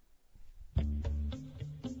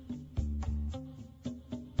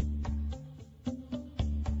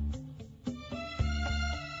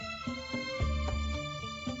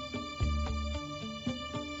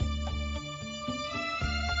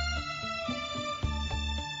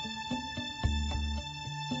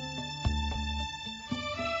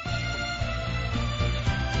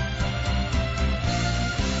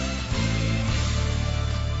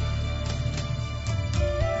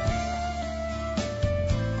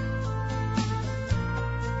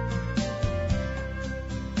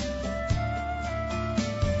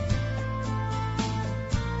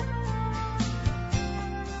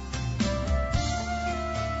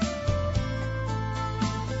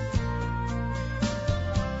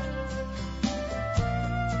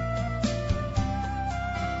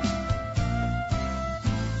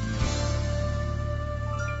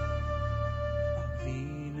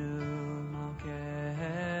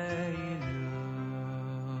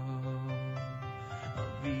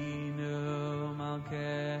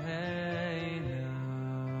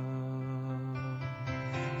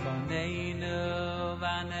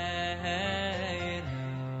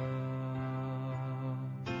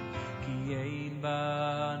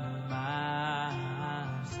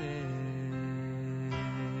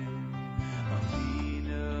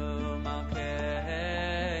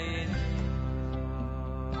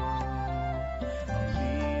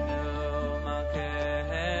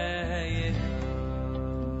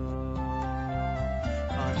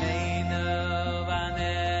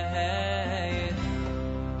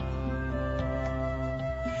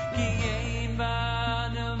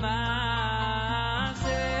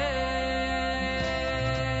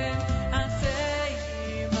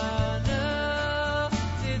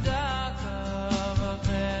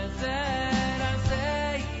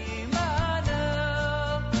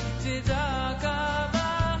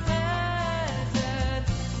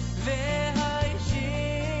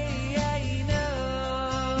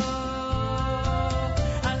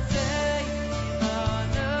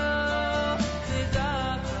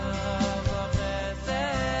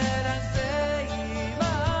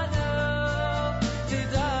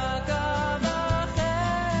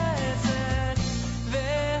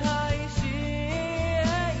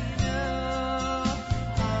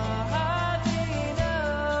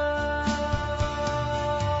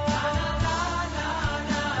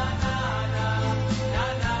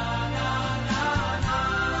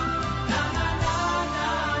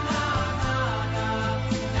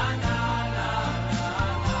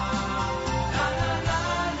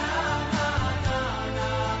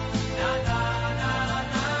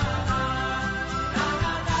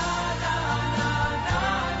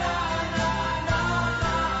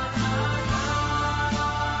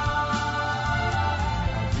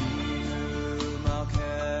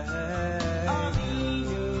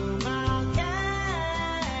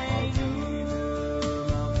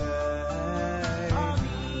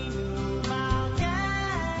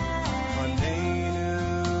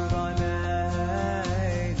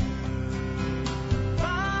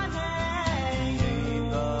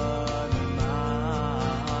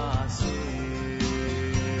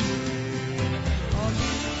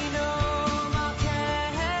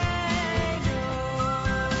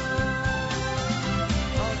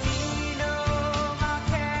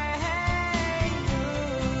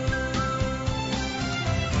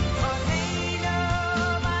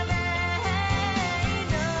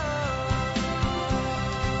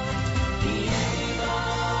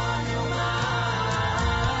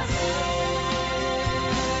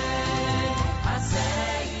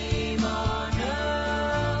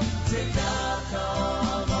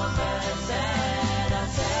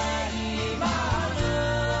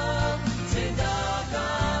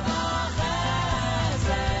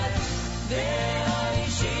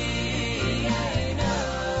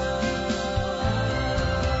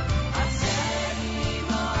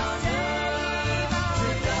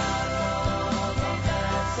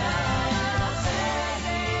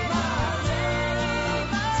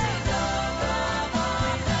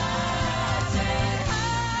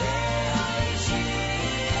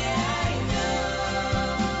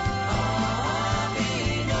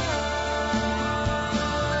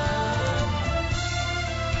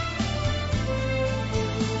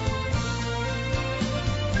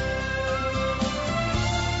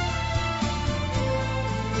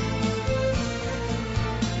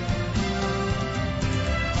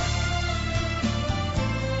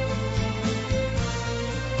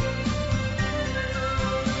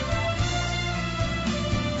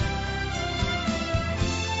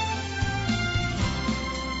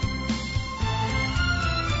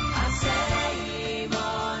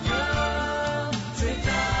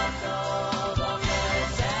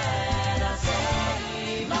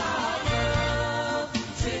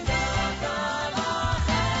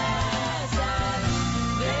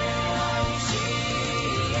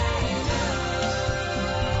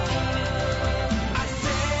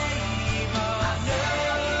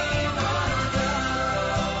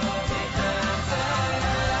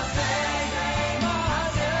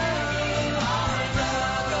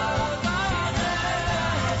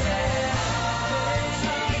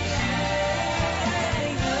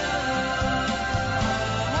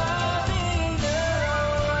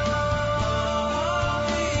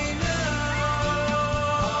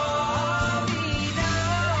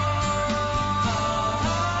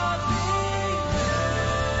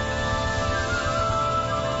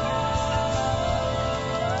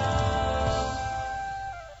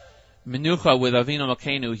 Menucha with Avinu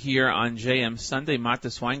Malkeinu here on JM Sunday.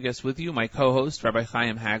 Matis Weingast with you. My co-host, Rabbi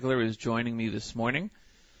Chaim Hagler, is joining me this morning.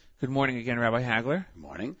 Good morning again, Rabbi Hagler. Good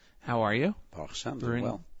morning. How are you? Baruch Hashem, We're doing in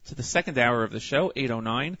well. to the second hour of the show,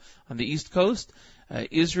 8:09 on the East Coast.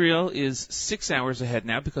 Israel is 6 hours ahead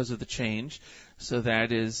now because of the change. So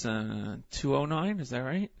that is 2:09, is that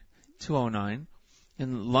right? 2:09.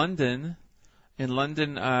 In London,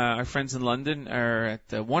 our friends in London are at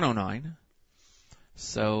 1:09.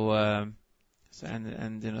 So,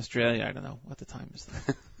 and in Australia, I don't know what the time is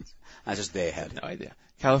there. I just day ahead. No idea.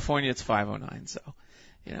 California, it's 5:09. So,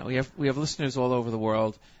 we have listeners all over the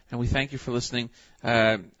world, and we thank you for listening.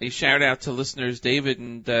 A shout out to listeners David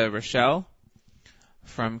and Rochelle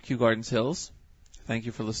from Kew Gardens Hills. Thank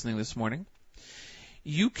you for listening this morning.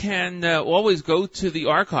 You can always go to the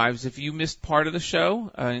archives if you missed part of the show,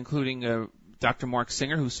 including Dr. Mark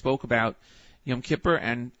Singer, who spoke about Yom Kippur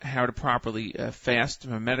and how to properly fast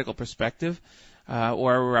from a medical perspective,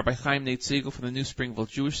 or Rabbi Chaim Nate-Siegel from the New Springville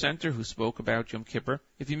Jewish Center, who spoke about Yom Kippur.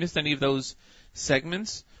 If you missed any of those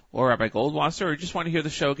segments, or Rabbi Goldwasser, or just want to hear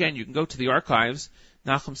the show again, you can go to the archives,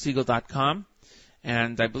 NachumSiegel.com,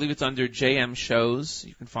 and I believe it's under JM Shows.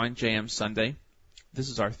 You can find JM Sunday. This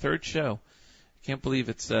is our third show. I can't believe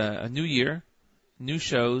it's a new year, new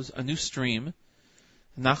shows, a new stream.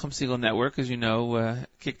 The Nachum Siegel Network, as you know,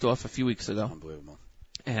 kicked off a few weeks ago. Unbelievable.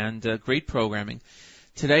 And great programming.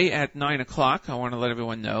 Today at 9 o'clock, I want to let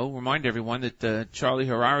everyone know, remind everyone that Charlie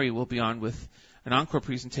Harari will be on with an encore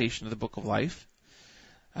presentation of the Book of Life.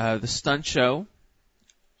 The Stunt Show,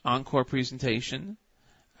 encore presentation.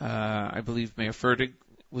 I believe Mayor Fertig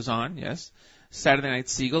was on, yes. Saturday Night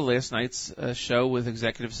Siegel, last night's show with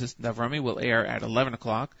Executive Assistant Avrami, will air at 11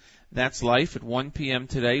 o'clock. That's Life at 1 p.m.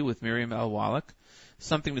 today with Miriam L. Wallach.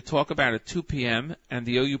 Something to Talk About at 2 p.m. and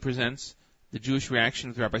the OU presents The Jewish Reaction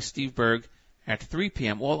with Rabbi Steve Berg at 3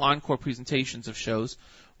 p.m. All encore presentations of shows.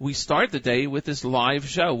 We start the day with this live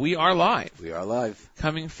show. We are live. We are live.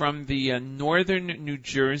 Coming from the Central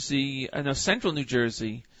New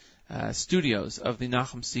Jersey studios of the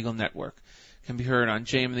Nachum Siegel Network. Can be heard on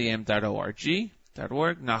jmandtheam.org,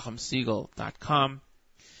 nachumsiegel.com,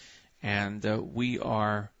 and we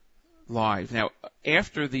are live. Now,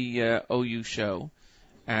 after the OU show,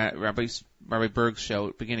 Rabbi Berg's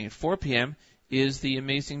show, beginning at 4 p.m., is the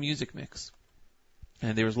Amazing Music Mix.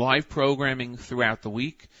 And there's live programming throughout the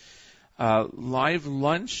week. Live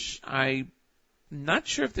lunch, I'm not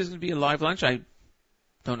sure if there's going to be a live lunch. I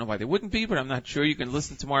don't know why there wouldn't be, but I'm not sure. You can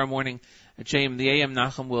listen tomorrow morning at JM the AM.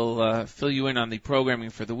 Nachum will fill you in on the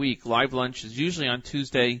programming for the week. Live lunch is usually on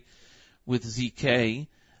Tuesday with ZK.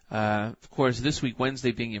 Of course, this week,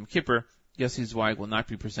 Wednesday being Yom Kippur, Yossi Zweig will not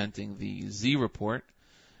be presenting the Z Report.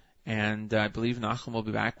 And I believe Nachum will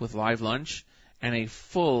be back with live lunch and a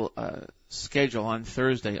full schedule on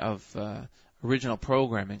Thursday of original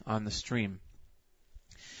programming on the stream.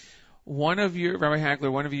 Rabbi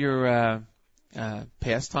Hagler, one of your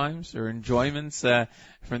pastimes or enjoyments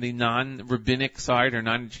from the non-rabbinic side or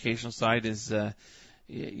non-educational side is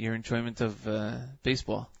your enjoyment of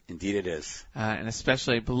baseball. Indeed it is. And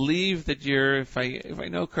especially, I believe that if I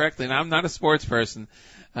know correctly, and I'm not a sports person,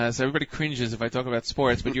 so everybody cringes if I talk about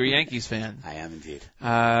sports, but you're a Yankees fan. I am indeed.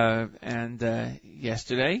 And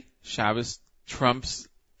yesterday, Shabbos trumps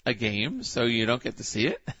a game, so you don't get to see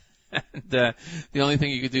it. And the only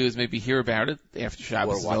thing you could do is maybe hear about it after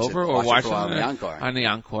Shabbos is over, or watch it on the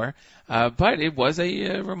encore. But it was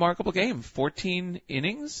a remarkable game. 14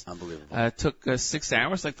 innings. Unbelievable. Took 6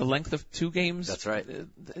 hours, like the length of two games. That's right.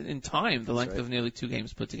 In time, the length of nearly 2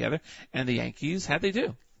 games put together. And the Yankees, how'd they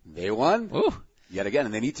do? They won. Ooh. Yet again,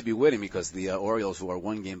 and they need to be winning because the Orioles, who are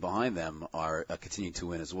 1 game behind them, are continuing to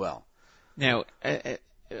win as well. Now,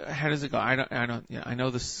 how does it go? I know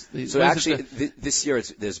this. So actually, this year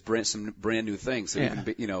there's some brand new things. So yeah.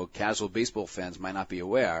 even, casual baseball fans might not be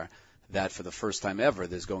aware that for the first time ever,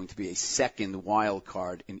 there's going to be a second wild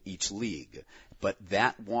card in each league. But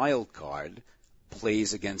that wild card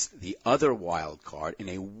plays against the other wild card in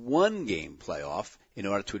a 1-game playoff in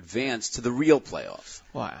order to advance to the real playoffs.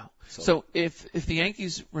 Wow. So if the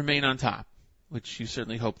Yankees remain on top, which you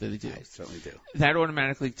certainly hope that they do. I certainly do. That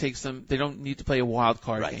automatically takes them, they don't need to play a wild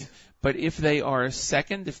card game. But if they are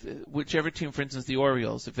second, whichever team, for instance, the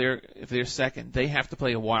Orioles, if they're second, they have to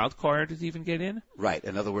play a wild card to even get in? Right.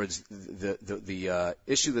 In other words, the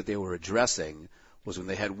issue that they were addressing was when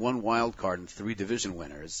they had 1 wild card and 3 division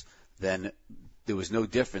winners, then there was no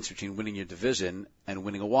difference between winning your division and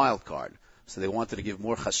winning a wild card. So they wanted to give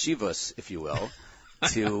more chashivas, if you will,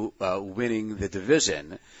 to winning the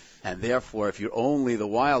division. And therefore, if you're only the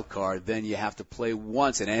wild card, then you have to play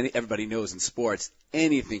once. And everybody knows in sports,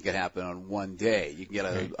 anything can happen on one day. You can get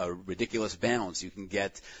a ridiculous bounce. You can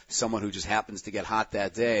get someone who just happens to get hot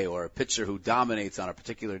that day, or a pitcher who dominates on a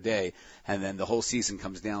particular day, and then the whole season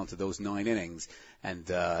comes down to those 9 innings. And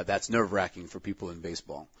that's nerve-wracking for people in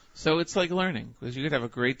baseball. So it's like learning, because you could have a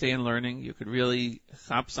great day in learning. You could really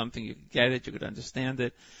hop something. You could get it. You could understand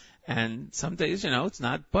it. And some days, it's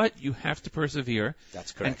not, but you have to persevere.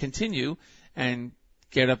 That's correct. And continue and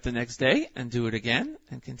get up the next day and do it again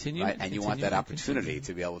and continue. Right, and you want that opportunity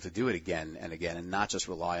to be able to do it again and again and not just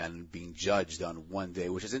rely on being judged on one day,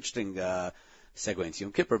 which is interesting, segue into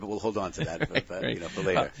Yom Kippur, but we'll hold on to that right. For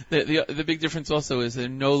later. The big difference also is there are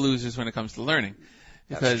no losers when it comes to learning.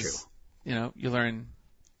 Because, That's true. You learn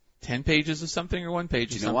 10 pages of something or 1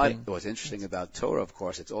 page of something. You know what? What's interesting about Torah, of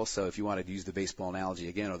course, it's also, if you wanted to use the baseball analogy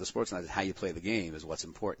again, or the sports analogy, how you play the game is what's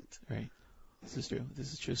important. Right. This is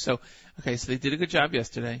true. So they did a good job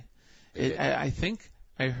yesterday. I think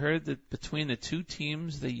I heard that between the two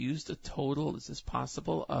teams, they used a total, is this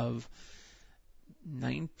possible, of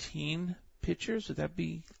 19 pitchers? Would that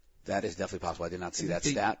be? That is definitely possible. I did not see that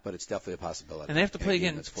stat, but it's definitely a possibility. And they have to play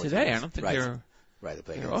again today. I don't think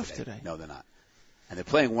they're off today. No, they're not. And they're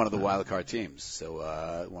playing one of the wild card teams, so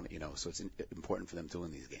so it's important for them to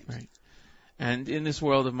win these games. Right. And in this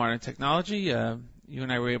world of modern technology, you and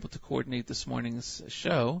I were able to coordinate this morning's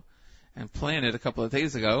show and plan it a couple of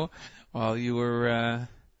days ago while you were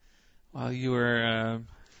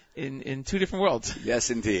in two different worlds.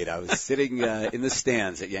 Yes, indeed. I was sitting in the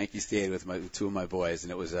stands at Yankee Stadium with two of my boys,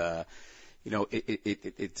 and it was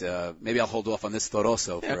maybe I'll hold off on this thought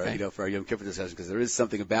also for our Yom Kippur discussion, because there is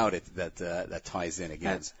something about it that ties in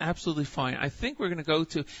again. That's absolutely fine. I think we're going to go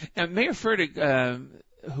to Mayor Fertig,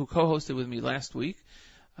 who co-hosted with me last week,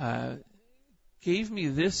 gave me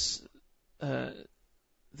this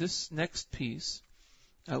next piece,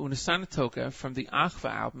 Unasana Toka, from the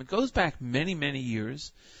Achva album. It goes back many, many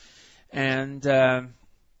years, and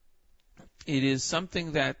it is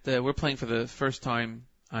something that we're playing for the first time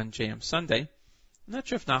on JM Sunday. I'm not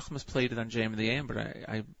sure if Nachum has played it on JM in the AM, but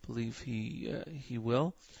I believe he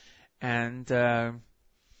will. And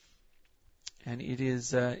it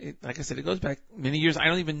is, like I said, it goes back many years. I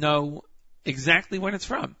don't even know exactly when it's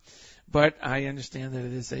from, but I understand that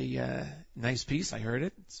it is a nice piece. I heard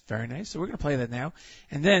it. It's very nice. So we're going to play that now.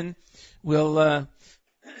 And then we'll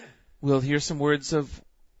hear some words of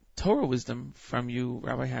Torah wisdom from you,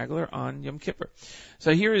 Rabbi Hagler, on Yom Kippur.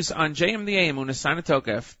 So here is on JM the AM, Unasana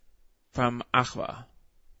Toka from Achva.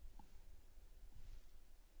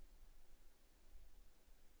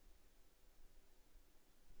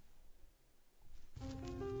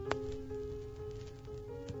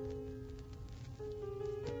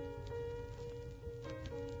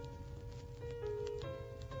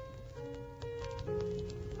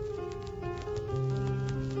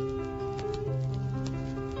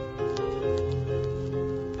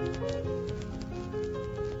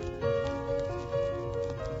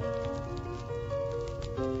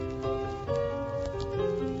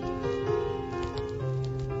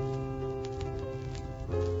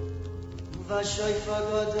 Shayfa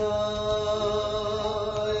Gadai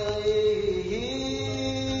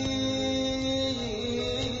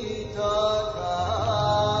Taka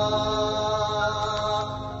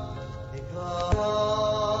Eka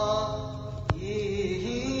Yishama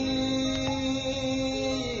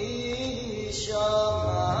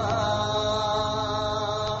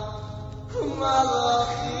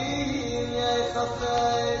Malachim Yechafesun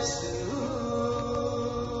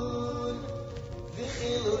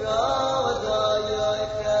V'chilura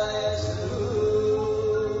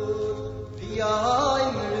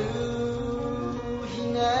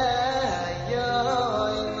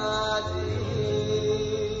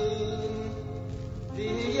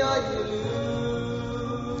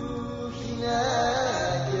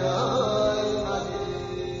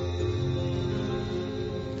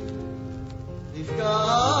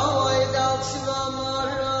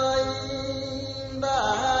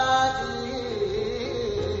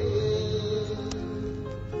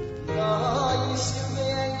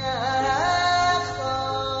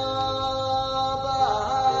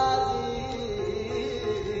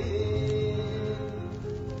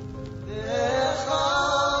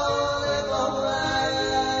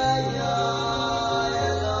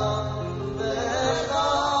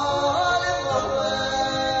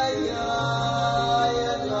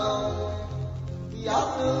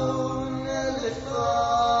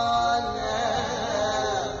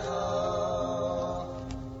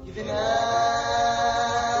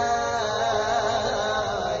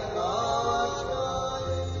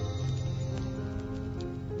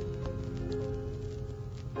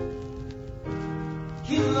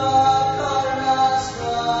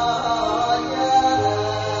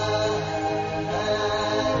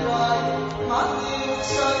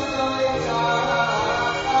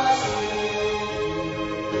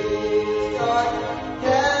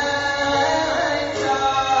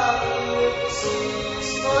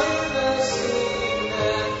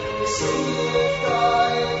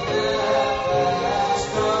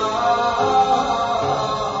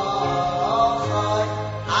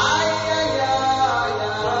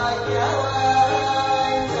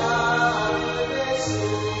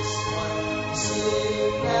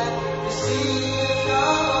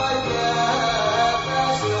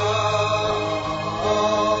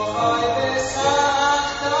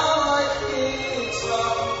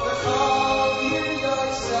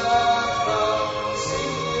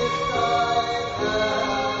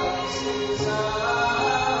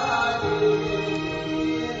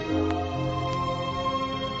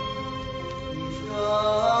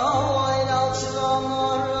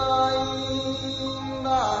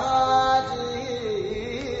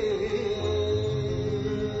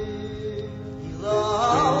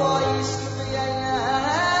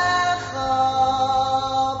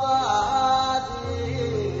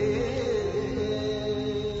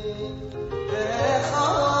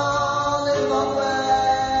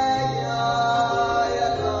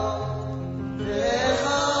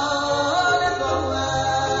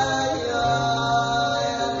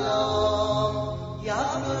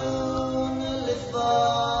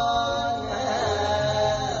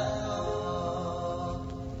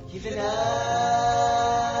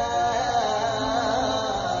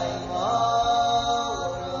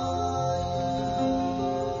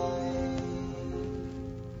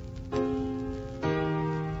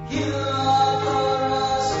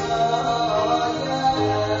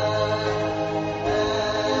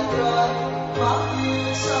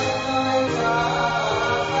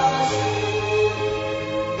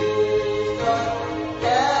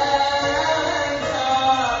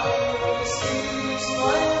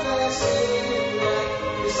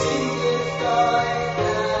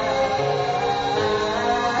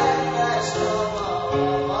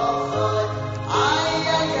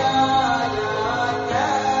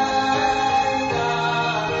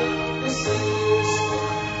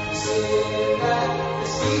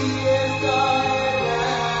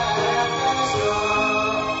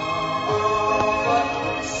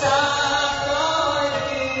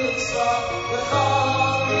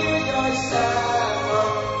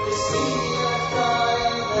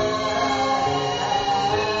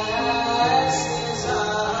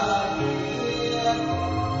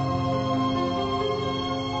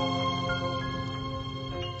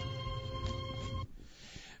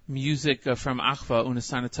Music from Achva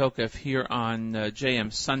Unasana Tokef here on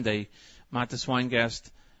JM Sunday. Matis Weingast,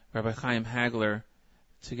 Rabbi Chaim Hagler,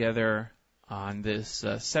 together on this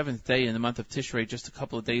seventh day in the month of Tishrei, just a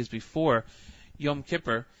couple of days before Yom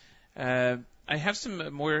Kippur. I have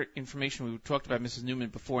some more information. We talked about Mrs. Newman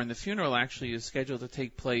before, and the funeral actually is scheduled to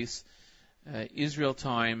take place Israel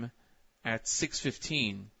time at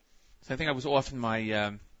 6:15. So I think I was off in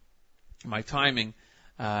my my timing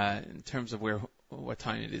in terms of what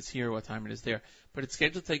time it is here, what time it is there. But it's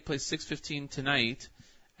scheduled to take place 6:15 tonight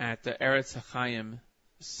at the Eretz HaChaim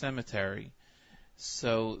Cemetery.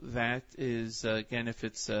 So that is again, if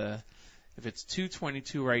it's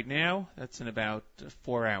 2:22 right now, that's in about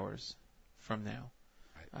 4 hours from now.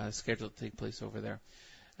 Scheduled to take place over there.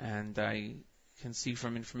 And I can see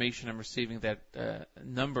from information I'm receiving that a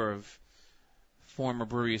number of former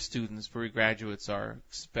Berea students, Berea graduates, are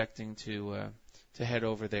expecting to head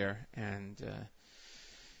over there and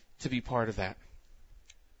to be part of that.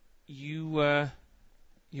 You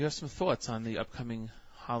have some thoughts on the upcoming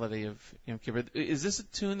holiday of Yom Kippur. Is this a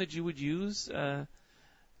tune that you would use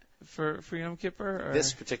for Yom Kippur? Or?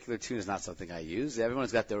 This particular tune is not something I use.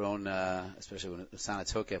 Everyone's got their own, especially when Usana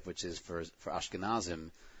Tokef, which is for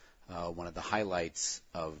Ashkenazim, one of the highlights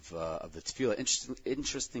of the tefillah.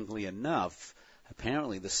 Interestingly enough,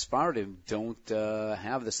 apparently the Sephardim don't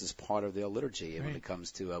have this as part of their liturgy when it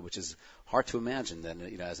comes to, which is hard to imagine. That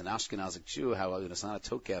as an Ashkenazic Jew, how Usana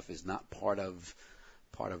Tokef is not part of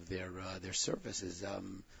their service is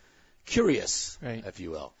curious, if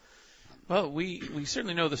you will. Well, we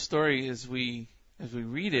certainly know the story as we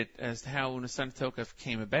read it as to how Usana Tokef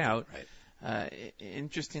came about. Right.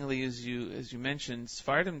 Interestingly, as you mentioned,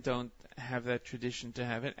 Sephardim don't have that tradition to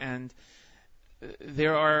have it, and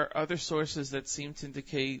there are other sources that seem to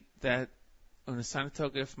indicate that Usana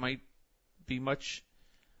Tokef might be much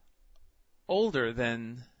older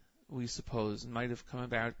than we suppose, and might have come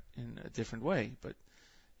about in a different way. But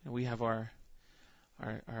we have our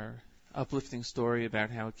uplifting story about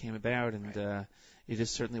how it came about, and it is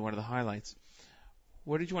certainly one of the highlights.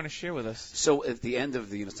 What did you want to share with us? So at the end of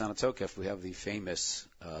the Usana Tokef, we have the famous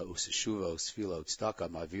Useshuvo Sfilo Tzedaka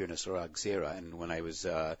Ma'avir Nesora Gzera, and when I was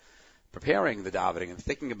preparing the davening and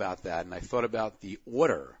thinking about that, and I thought about the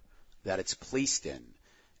order that it's placed in,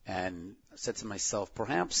 and I said to myself,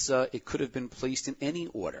 perhaps it could have been placed in any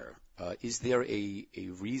order. Is there a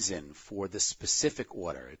reason for the specific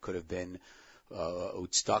order? It could have been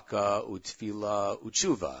Utzdaka, Utfila,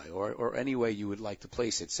 Utshuva, or any way you would like to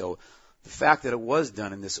place it. So the fact that it was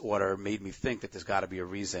done in this order made me think that there's got to be a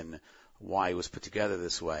reason why it was put together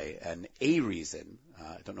this way, and a reason.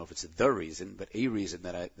 I don't know if it's the reason, but a reason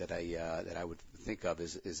that I would think of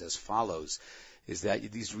is as follows: is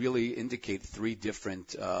that these really indicate three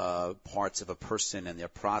different parts of a person and their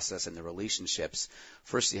process and their relationships.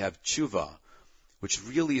 First, you have tshuva, which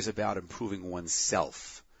really is about improving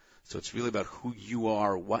oneself. So it's really about who you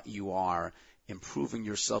are, what you are, improving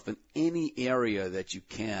yourself in any area that you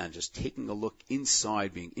can, just taking a look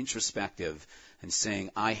inside, being introspective, and saying,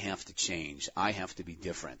 I have to change, I have to be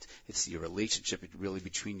different. It's your relationship really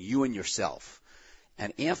between you and yourself.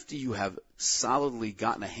 And after you have solidly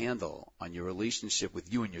gotten a handle on your relationship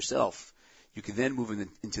with you and yourself, you can then move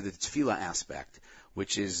into the tefillah aspect,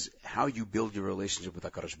 which is how you build your relationship with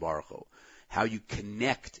HaKadosh Baruch Hu, how you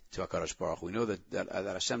connect to HaKadosh Baruch Hu. We know that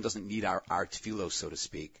Hashem doesn't need our tefillah, so to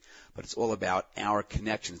speak, but it's all about our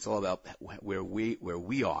connection. It's all about where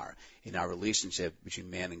we are in our relationship between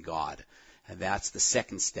man and God. And that's the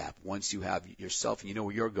second step. Once you have yourself and you know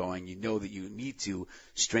where you're going, you know that you need to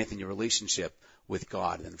strengthen your relationship with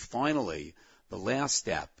God. And then finally, the last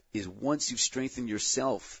step is once you've strengthened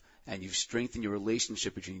yourself and you've strengthened your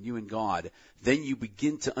relationship between you and God, then you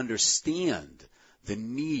begin to understand the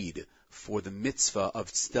need for the mitzvah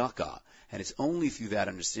of tzedakah. And it's only through that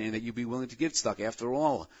understanding that you'll be willing to give tzedakah. After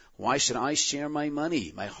all, why should I share my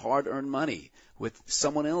money, my hard-earned money, with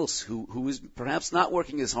someone else who is perhaps not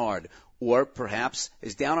working as hard or perhaps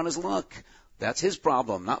is down on his luck? That's his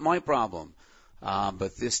problem, not my problem.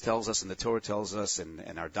 But this tells us, and the Torah tells us,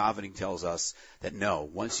 and our davening tells us that no,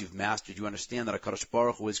 once you've mastered, you understand that HaKadosh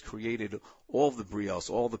Baruch Hu has created all of the brios,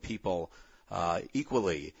 all the people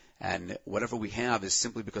equally, and whatever we have is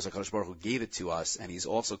simply because HaKadosh Baruch Hu gave it to us, and He's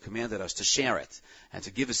also commanded us to share it and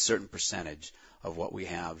to give a certain percentage of what we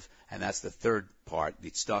have, and that's the third part, the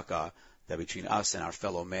tzedakah, that between us and our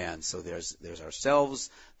fellow man. So there's ourselves,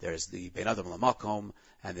 there's the Ben Adam Lamakom,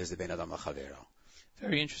 and there's the Ben Adam Lachavero.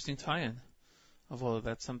 Very interesting tie-in of all of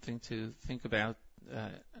that, something to think about,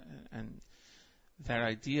 and that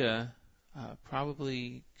idea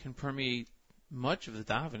probably can permeate much of the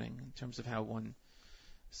davening in terms of how one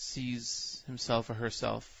sees himself or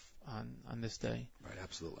herself on this day. Right,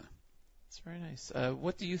 absolutely. It's very nice.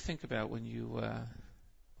 What do you think about when you're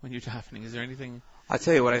davening? Is there anything? I'll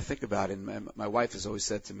tell you what I think about, and my wife has always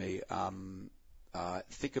said to me,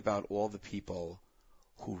 think about all the people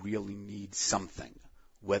who really need something,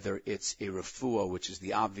 whether it's a refuah, which is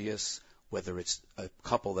the obvious, whether it's a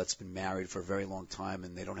couple that's been married for a very long time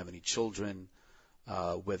and they don't have any children,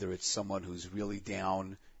 whether it's someone who's really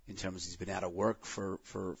down in terms of he's been out of work for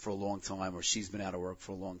a long time or she's been out of work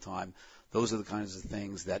for a long time. Those are the kinds of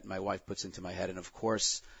things that my wife puts into my head. And, of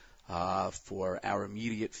course, for our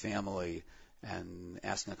immediate family and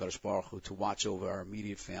asking HaKadosh Baruch Hu to watch over our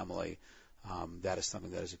immediate family, that is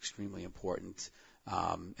something that is extremely important.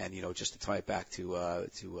 And, just to tie it back to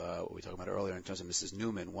what we were talking about earlier in terms of Mrs.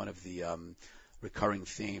 Newman, one of the recurring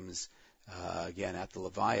themes, again, at the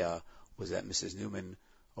Levaya was that Mrs. Newman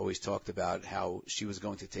always talked about how she was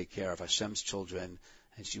going to take care of Hashem's children,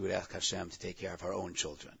 and she would ask Hashem to take care of her own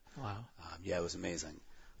children. Wow. Yeah, it was amazing.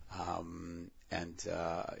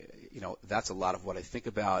 That's a lot of what I think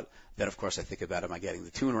about. Then, of course, I think about, am I getting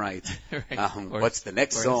the tune right? Right, what's the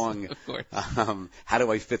next song? Of course. How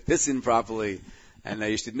do I fit this in properly? And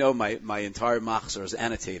you should know my entire machzor is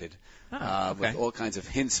annotated with all kinds of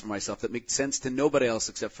hints for myself that make sense to nobody else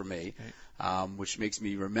except for me, which makes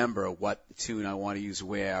me remember what tune I want to use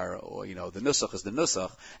where, or, the nusach is the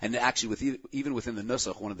nusach. And actually, even within the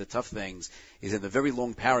nusach, one of the tough things is in the very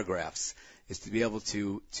long paragraphs is to be able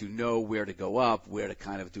to know where to go up, where to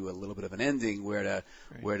kind of do a little bit of an ending, where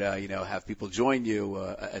to have people join you,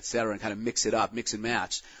 et cetera, and kind of mix it up, mix and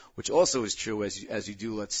match, which also is true as you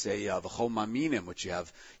do, let's say, the Chol Maminim, which you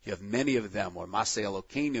have many of them, or Maseh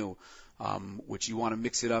Elokeinu, which you want to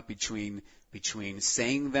mix it up between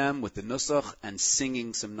saying them with the nusach and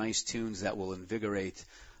singing some nice tunes that will invigorate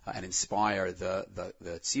and inspire the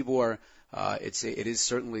tzibor. It is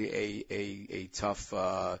certainly a tough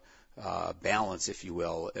balance, if you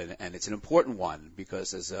will, and it's an important one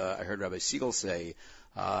because, as I heard Rabbi Siegel say,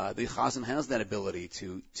 the Chazan has that ability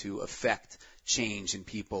to affect change in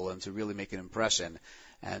people and to really make an impression.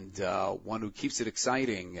 And one who keeps it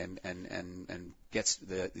exciting and gets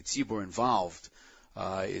the tzibur involved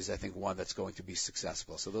is, I think, one that's going to be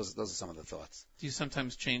successful. So those are some of the thoughts. Do you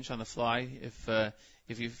sometimes change on the fly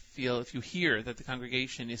if you hear that the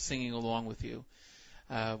congregation is singing along with you?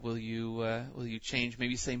 Will you change?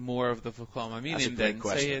 Maybe say more of the V'kol Maminim than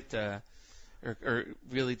say it, or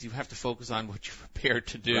really do you have to focus on what you're prepared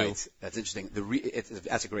to do? Right. That's interesting.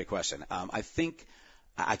 That's a great question. I think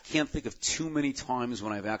I can't think of too many times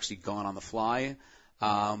when I've actually gone on the fly.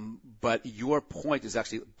 But your point is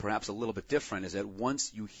actually perhaps a little bit different. Is that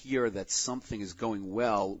once you hear that something is going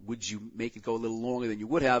well, would you make it go a little longer than you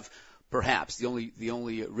would have? Perhaps. The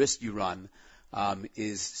only risk you run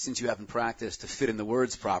is, since you haven't practiced to fit in the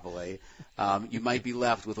words properly, you might be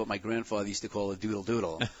left with what my grandfather used to call a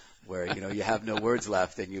doodle, where you have no words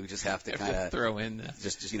left and you just have to kind of throw in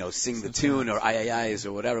just sing the tune or ayayays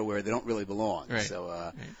or whatever where they don't really belong. Right. So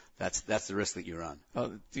right. That's the risk that you run.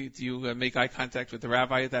 Well, do you make eye contact with the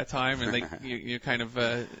rabbi at that time, and you kind of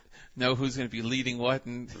know who's going to be leading what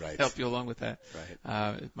and help you along with that?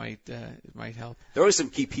 Right. It might help. There are always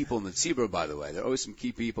some key people in the tzibur, by the way. There are always some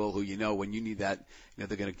key people who when you need that, they're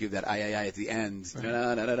going to give that ayayay at the end,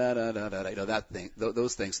 that thing,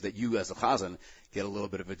 those things, so that you as a chazan get a little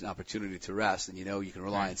bit of an opportunity to rest, and you know you can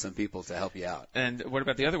rely on some people to help you out. And what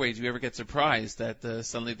about the other way? Do you ever get surprised that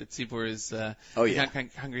suddenly the tzibur is, the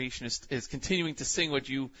congregation is continuing to sing what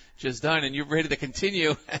you just done, and you're ready to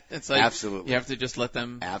continue? It's like Absolutely. You have to just let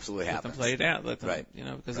them Let them play it out. Let them, Right.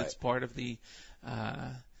 Because it's part of the.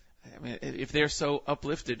 I mean, if they're so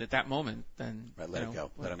uplifted at that moment, then let it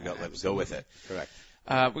go. Let them go. Let them go with it. Correct.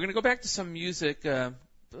 We're going to go back to some music. In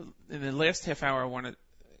the last half hour, I want to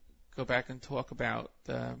go back and talk about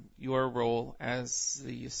your role as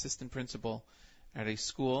the assistant principal at a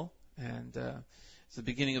school, and it's the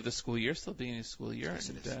beginning of the school year, still beginning of the school year, Yes,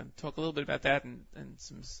 and talk a little bit about that and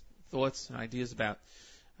some thoughts and ideas about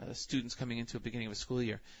students coming into a beginning of a school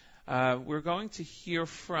year. We're going to hear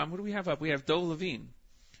from, who do we have up? We have Dov Levine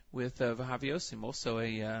with Vahav Yosim, also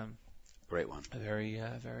a great one, a very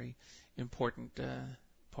very important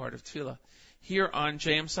part of Tefillah. Here on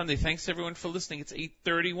JM Sunday. Thanks everyone for listening. It's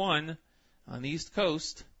 8:31 on the East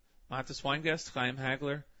Coast. Matis Weingast, Chaim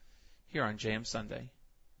Hagler, here on JM Sunday.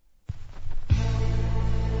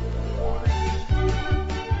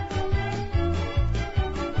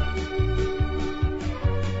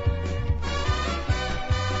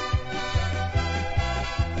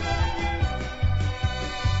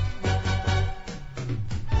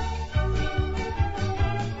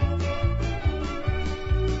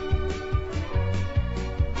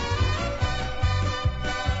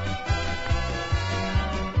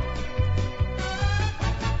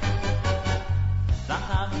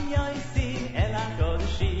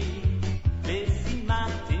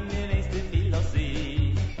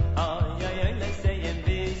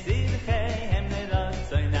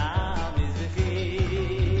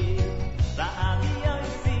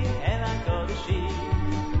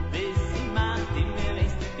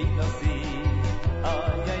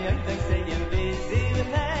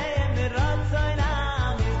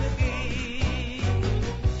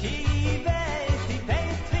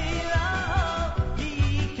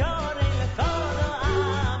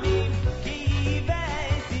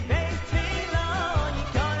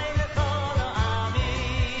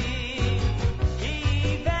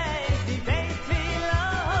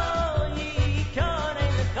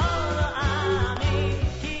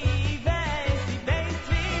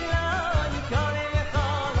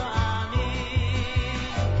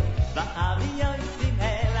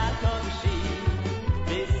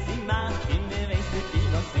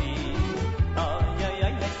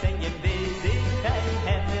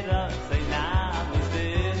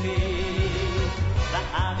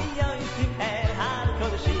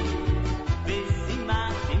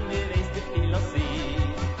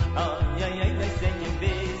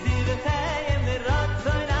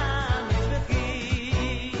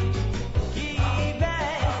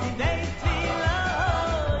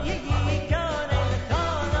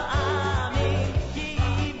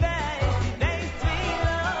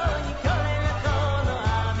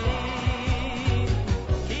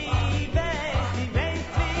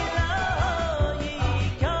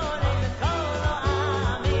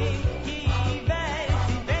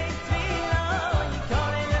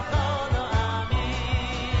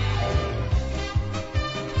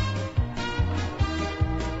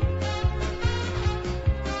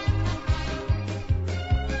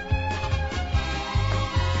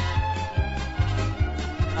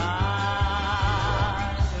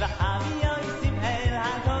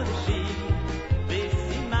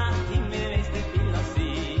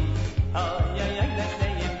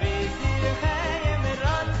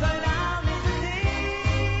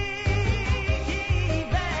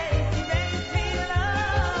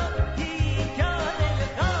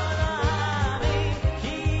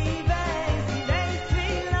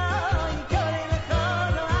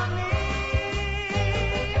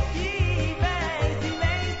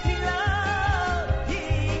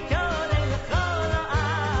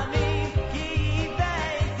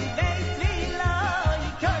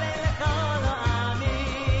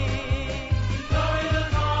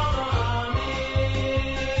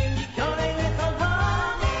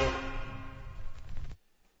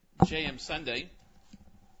 JM Sunday,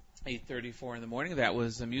 8:34 in the morning. That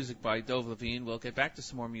was music by Dov Levine. We'll get back to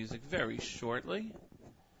some more music very shortly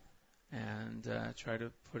and try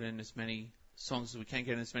to put in as many songs as we can,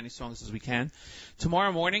 get in as many songs as we can.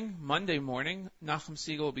 Tomorrow morning, Monday morning, Nachum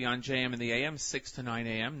Siegel will be on JM in the AM, 6 to 9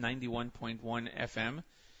 a.m., 91.1 FM,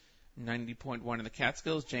 90.1 in the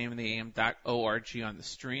Catskills, jmintheam.org on the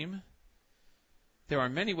stream. There are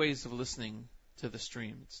many ways of listening to the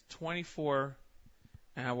stream. It's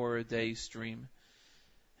 24-hour-a-day stream.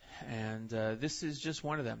 And this is just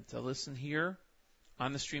one of them. To listen here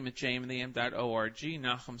on the stream at jmintheam.org,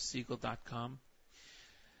 NachumSiegel.com.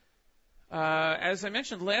 As I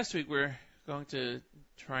mentioned last week, we're going to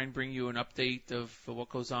try and bring you an update of what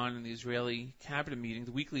goes on in the Israeli cabinet meeting,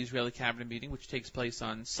 the weekly Israeli cabinet meeting, which takes place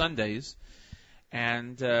on Sundays.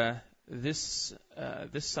 And this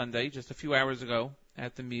Sunday, just a few hours ago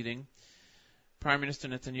at the meeting, Prime Minister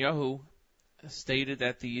Netanyahu stated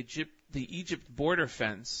that the Egypt border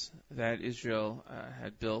fence that Israel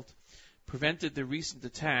had built prevented the recent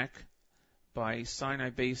attack by a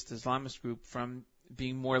Sinai-based Islamist group from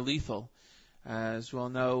being more lethal. As we all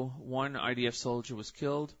know, one IDF soldier was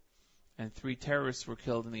killed and 3 terrorists were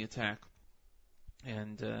killed in the attack.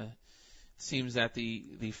 And it seems that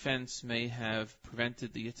the fence may have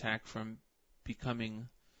prevented the attack from becoming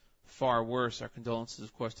far worse. Our condolences,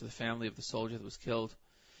 of course, to the family of the soldier that was killed.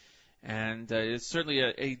 And it's certainly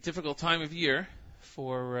a difficult time of year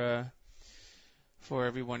for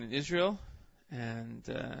everyone in Israel. And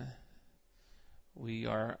we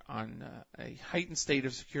are on a heightened state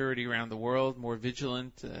of security around the world, more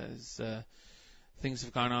vigilant as things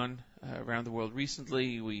have gone on around the world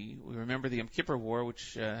recently. We remember the Yom Kippur War,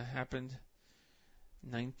 which happened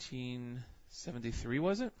 1973,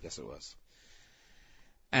 was it? Yes, it was.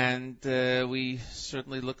 And we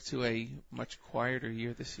certainly look to a much quieter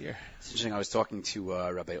year this year. It's interesting. I was talking to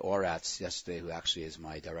Rabbi Oratz yesterday, who actually is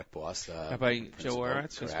my direct boss. Rabbi Joe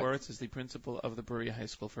Oratz. Correct. Oratz is the principal of the Berea High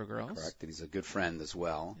School for Girls. Correct. And he's a good friend as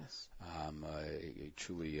well. Yes. A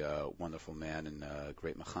truly wonderful man and a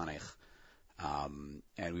great mechanech.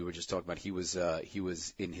 And we were just talking about he was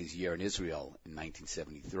in his year in Israel in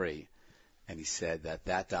 1973, and he said that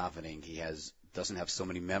davening doesn't have so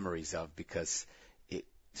many memories of because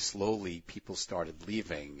slowly people started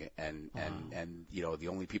leaving and the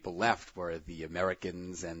only people left were the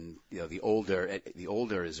Americans and the older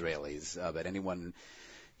Israelis, but anyone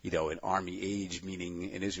in army age,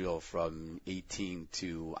 meaning in Israel from 18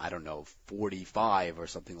 to 45 or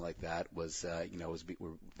something like that, was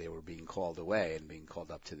they were being called away and being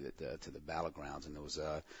called up to the battlegrounds,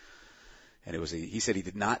 and he said he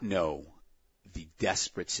did not know the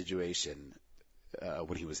desperate situation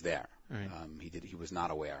when he was there. Right. He was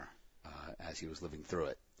not aware as he was living through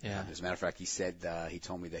it. Yeah. As a matter of fact, he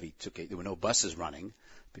told me that there were no buses running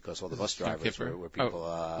because all the bus drivers were people.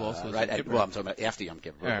 Right. I'm talking about after Yom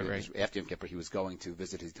Kippur. Right. After Yom Kippur, he was going to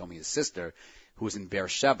visit. He told me his sister, who was in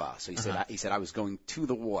Beersheba. So he said I was going to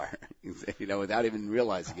the war, without even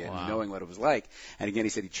realizing it, and knowing what it was like. And again, he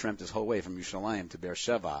said he tramped his whole way from Yerushalayim to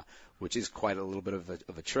Beersheba, which is quite a little bit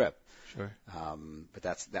of a trip. Sure. But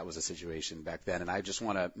that was a situation back then. And I just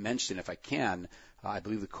want to mention, if I can, I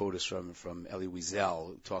believe the quote is from Elie Wiesel,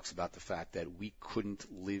 who talks about the fact that we couldn't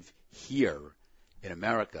live here in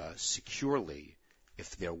America securely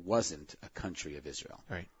if there wasn't a country of Israel.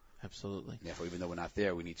 Right. Absolutely. And therefore, even though we're not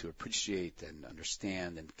there, we need to appreciate and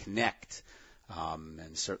understand and connect,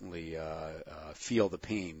 and certainly feel the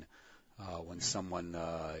pain when someone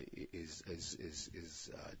is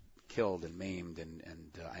killed and maimed,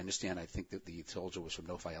 and I understand. I think that the soldier was from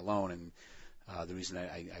Nofi alone, and the reason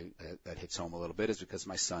that hits home a little bit is because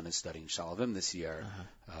my son is studying Shalavim this year,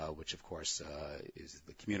 which of course is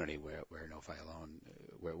the community where Nofi alone,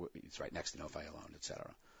 where it's right next to Nofi alone, etc.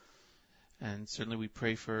 And certainly we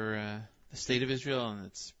pray for the state of Israel and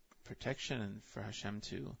its protection, and for Hashem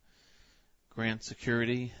to grant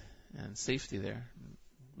security and safety there.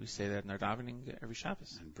 We say that in our davening every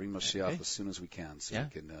Shabbos. And bring Mashiach as soon as we can, so we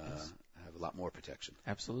can have a lot more protection.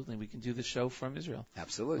 Absolutely. We can do the show from Israel.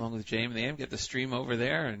 Absolutely. Along with JM and the AM, get the stream over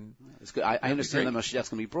there. And it's good. I understand that Mashiach's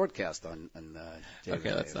going to be broadcast on JM.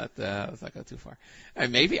 Okay, let's not go too far.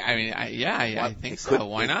 Maybe. I think so.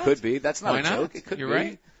 Why not? It could be. That's not Why a not? joke. It could You're be.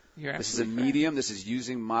 right. This is a medium. This is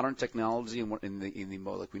using modern technology, and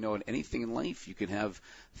like we know in anything in life, you can have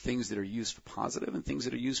things that are used for positive and things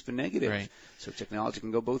that are used for negative. Right. So technology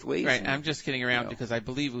can go both ways. Right. I'm just kidding around because I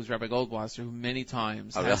believe it was Rabbi Goldwasser who many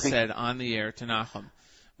times has said on the air to Nachum,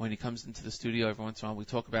 when he comes into the studio every once in a while, we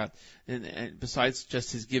talk about, and besides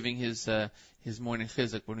just his giving his morning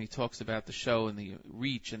chizuk, when he talks about the show and the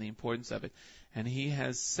reach and the importance of it, and he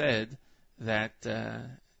has said that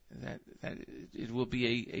it will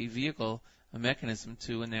be a vehicle, a mechanism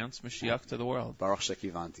to announce Mashiach to the world. Baruch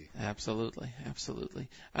Shekivanti. Absolutely.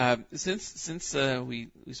 Since we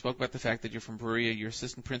spoke about the fact that you're from Berea, you're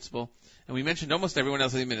assistant principal, and we mentioned almost everyone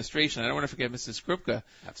else in the administration. I don't want to forget Mrs. Krupka,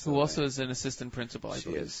 who also is an assistant principal, I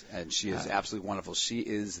believe. She is, and she is absolutely wonderful. She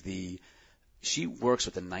works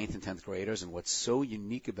with the 9th and 10th graders, and what's so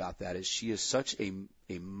unique about that is she is such a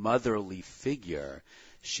motherly figure.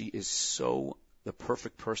 She is so the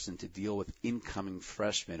perfect person to deal with incoming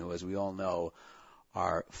freshmen who, as we all know,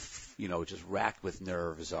 are, just racked with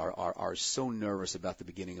nerves, are so nervous about the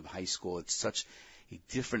beginning of high school. It's such,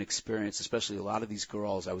 different experience, especially a lot of these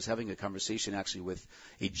girls. I was having a conversation actually with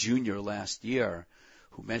a junior last year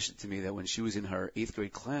who mentioned to me that when she was in her 8th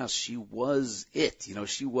grade class, she was it.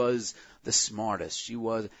 She was the smartest.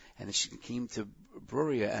 And then she came to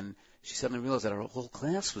Bruriah, and she suddenly realized that her whole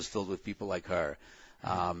class was filled with people like her,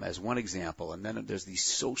 as one example. And then there's the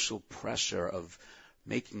social pressure of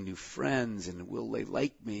making new friends, and will they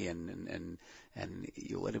like me, and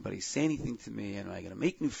you'll let anybody say anything to me, and am I going to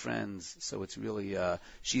make new friends? So it's really,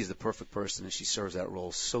 she's the perfect person, and she serves that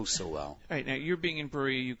role so well. All right, now you're being in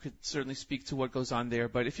Bruriah, you could certainly speak to what goes on there,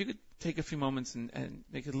 but if you could take a few moments and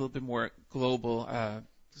make it a little bit more global,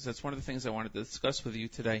 because that's one of the things I wanted to discuss with you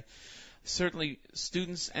today. Certainly,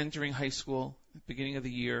 students entering high school at the beginning of the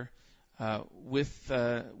year, with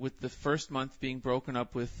the first month being broken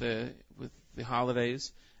up with the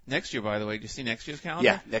holidays. Next year, by the way, do you see next year's calendar?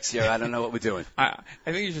 Yeah, next year, I don't know what we're doing. I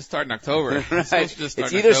think you should start in October. Right. It's either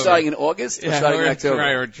October. starting in August or starting in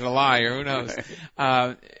October. Or July, or who knows.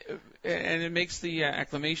 And it makes the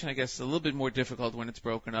acclimation, I guess, a little bit more difficult when it's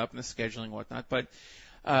broken up and the scheduling and whatnot. But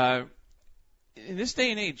in this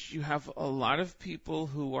day and age, you have a lot of people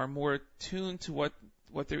who are more attuned to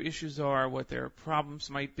what their issues are, what their problems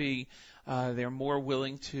might be. They're more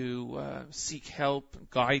willing to seek help,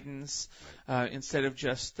 guidance, instead of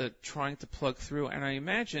just trying to plug through. And I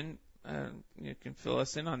imagine, you can fill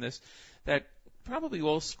us in on this, that probably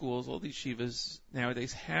all schools, all these yeshivas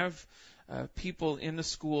nowadays have people in the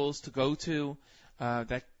schools to go to,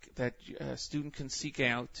 that a student can seek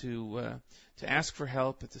out to ask for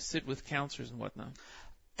help, to sit with counselors and whatnot.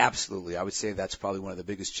 Absolutely. I would say that's probably one of the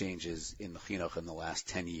biggest changes in the chinuch in the last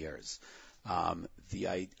 10 years.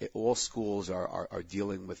 All schools are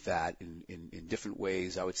dealing with that in different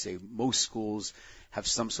ways. I would say most schools have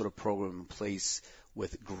some sort of program in place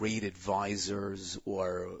with great advisors,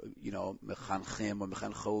 or mechanchim or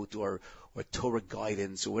mechanchot or Torah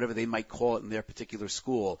guidance, or whatever they might call it in their particular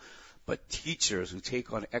school. But teachers who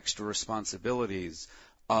take on extra responsibilities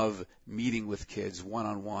of meeting with kids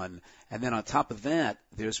one-on-one. And then on top of that,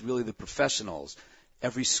 there's really the professionals.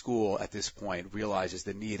 Every school at this point realizes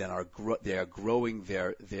the need, and they are growing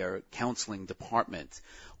their counseling department,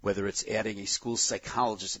 whether it's adding a school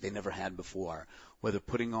psychologist that they never had before, whether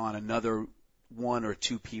putting on another 1 or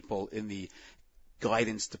 2 people in the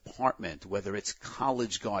guidance department, whether it's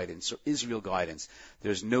college guidance or Israel guidance.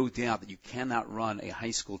 There's no doubt that you cannot run a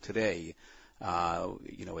high school today, a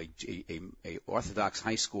Orthodox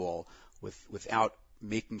high school, without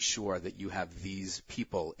making sure that you have these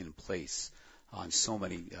people in place on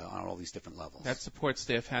all these different levels. That support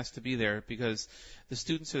staff has to be there, because the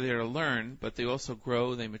students are there to learn, but they also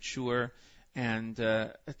grow, they mature, and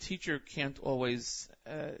a teacher can't always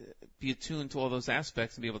be attuned to all those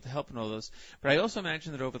aspects and be able to help in all those. But I also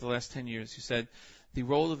imagine that over the last 10 years, you said, the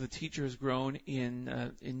role of the teacher has grown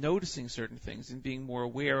in noticing certain things, in being more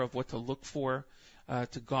aware of what to look for,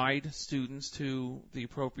 to guide students to the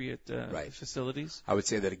appropriate facilities. I would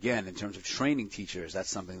say that, again, in terms of training teachers, that's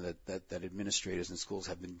something that administrators in schools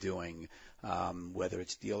have been doing, whether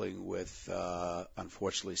it's dealing with,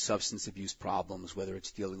 unfortunately, substance abuse problems, whether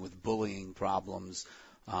it's dealing with bullying problems,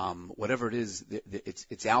 whatever it is,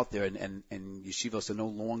 it's out there, and yeshivos are no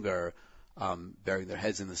longer burying their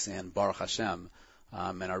heads in the sand, Baruch Hashem,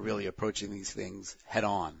 and are really approaching these things head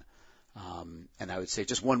on. And I would say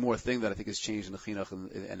just one more thing that I think has changed in the chinuch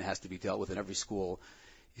and has to be dealt with in every school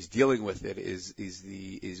is dealing with it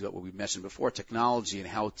is what we mentioned before, technology, and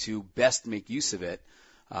how to best make use of it,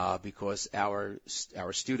 because our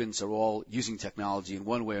students are all using technology in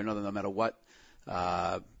one way or another, no matter what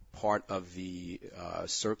part of the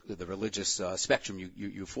religious spectrum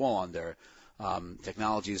you fall under.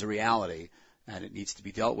 Technology is a reality, and it needs to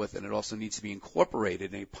be dealt with, and it also needs to be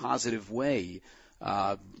incorporated in a positive way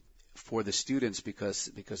for the students, because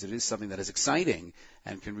it is something that is exciting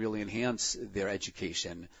and can really enhance their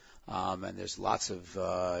education. And there's lots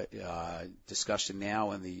of discussion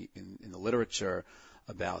now in the literature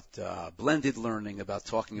about blended learning, about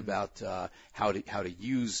talking about how to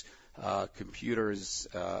use computers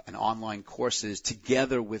and online courses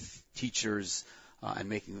together with teachers, and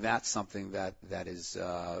making that something that is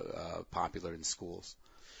popular in schools.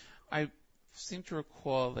 I seem to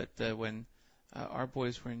recall that when our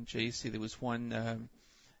boys were in JC, there was one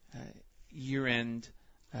year-end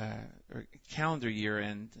or calendar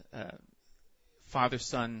year-end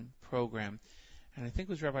father-son program, and I think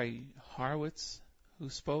it was Rabbi Horowitz who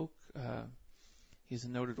spoke. He's a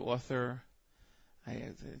noted author.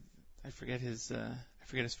 I forget his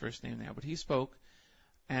first name now, but he spoke.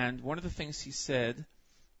 And one of the things he said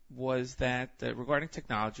was that regarding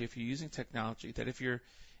technology, if you're using technology, that if your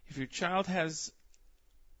child has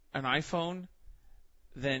an iPhone,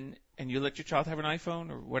 then, and you let your child have an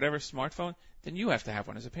iPhone or whatever smartphone, then you have to have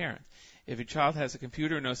one as a parent. If your child has a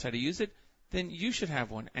computer and knows how to use it, then you should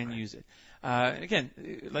have one and use it. Again,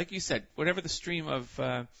 like you said, whatever the stream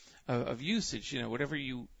of usage, whatever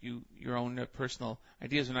your own personal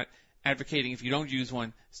ideas. We're not advocating if you don't use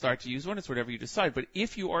one, start to use one. It's whatever you decide. But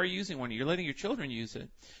if you are using one, you're letting your children use it,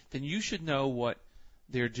 then you should know what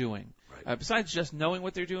they're doing. Right. Besides just knowing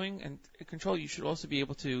what they're doing and control, you should also be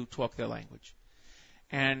able to talk their language.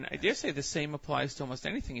 And I dare say the same applies to almost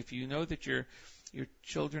anything. If you know that your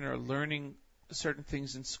children are learning certain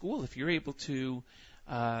things in school, if you're able to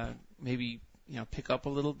maybe pick up a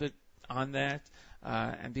little bit on that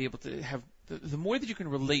and be able to have the more that you can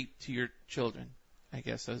relate to your children, I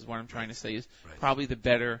guess is what I'm trying to say, is probably the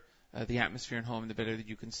better the atmosphere in home, and the better that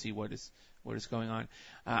you can see what is going on.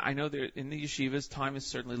 I know that in the yeshivas, time is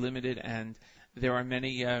certainly limited, and there are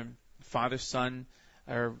many father-son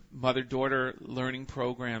or mother-daughter learning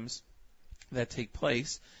programs that take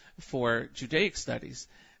place for Judaic studies.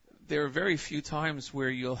 There are very few times where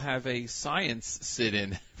you'll have a science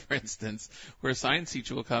sit-in, for instance, where a science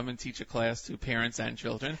teacher will come and teach a class to parents and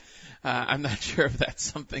children. I'm not sure if that's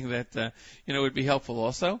something that would be helpful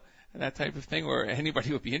also, that type of thing, or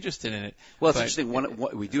anybody would be interested in it. Well, it's interesting.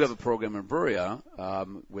 We do have a program in Berea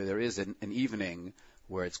where there is an evening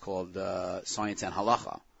where it's called Science and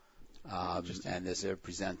Halacha. And there's a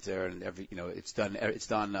presenter, and it's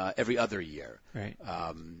done every other year. Right.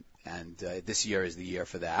 And this year is the year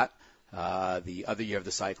for that. The other year of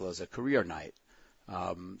the cycle is a career night.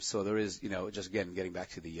 So there is, just again, getting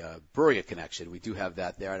back to the Berea connection, we do have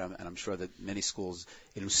that there, and I'm sure that many schools,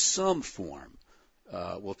 in some form,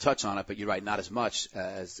 will touch on it. But you're right, not as much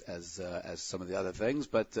as some of the other things.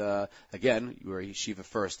 But again, you're yeshiva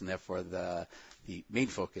first, and therefore the main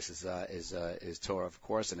focus is Torah, of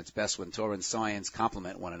course, and it's best when Torah and science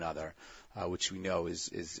complement one another, which we know is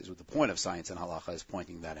the point of science and halacha, is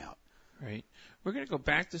pointing that out. Right. We're going to go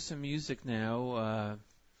back to some music now.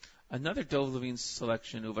 Another Dov Levine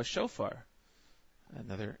selection, Uva Shofar,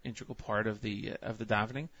 another integral part of the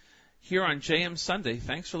davening, here on JM Sunday.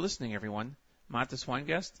 Thanks for listening, everyone. Matis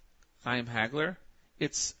Weingast, Chaim Hagler.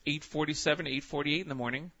 It's 8:47, 8:48 in the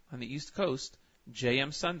morning on the East Coast.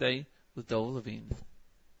 JM Sunday with Dov Levine.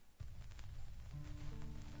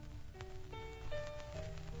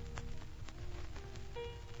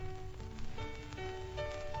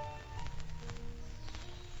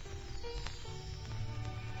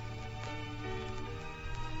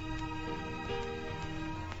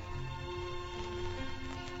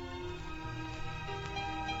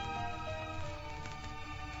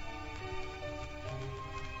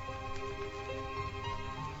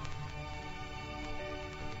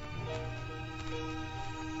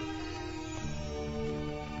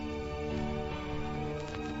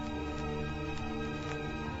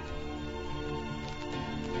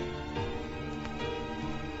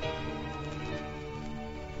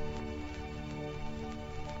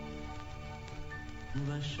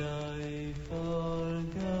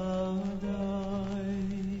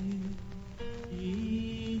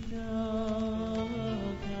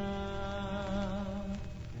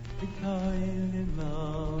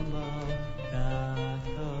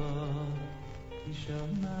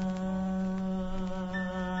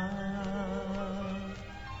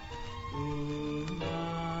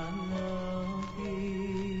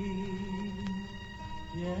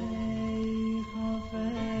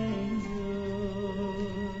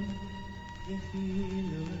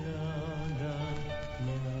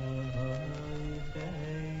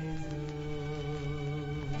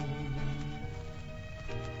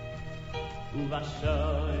 Lula.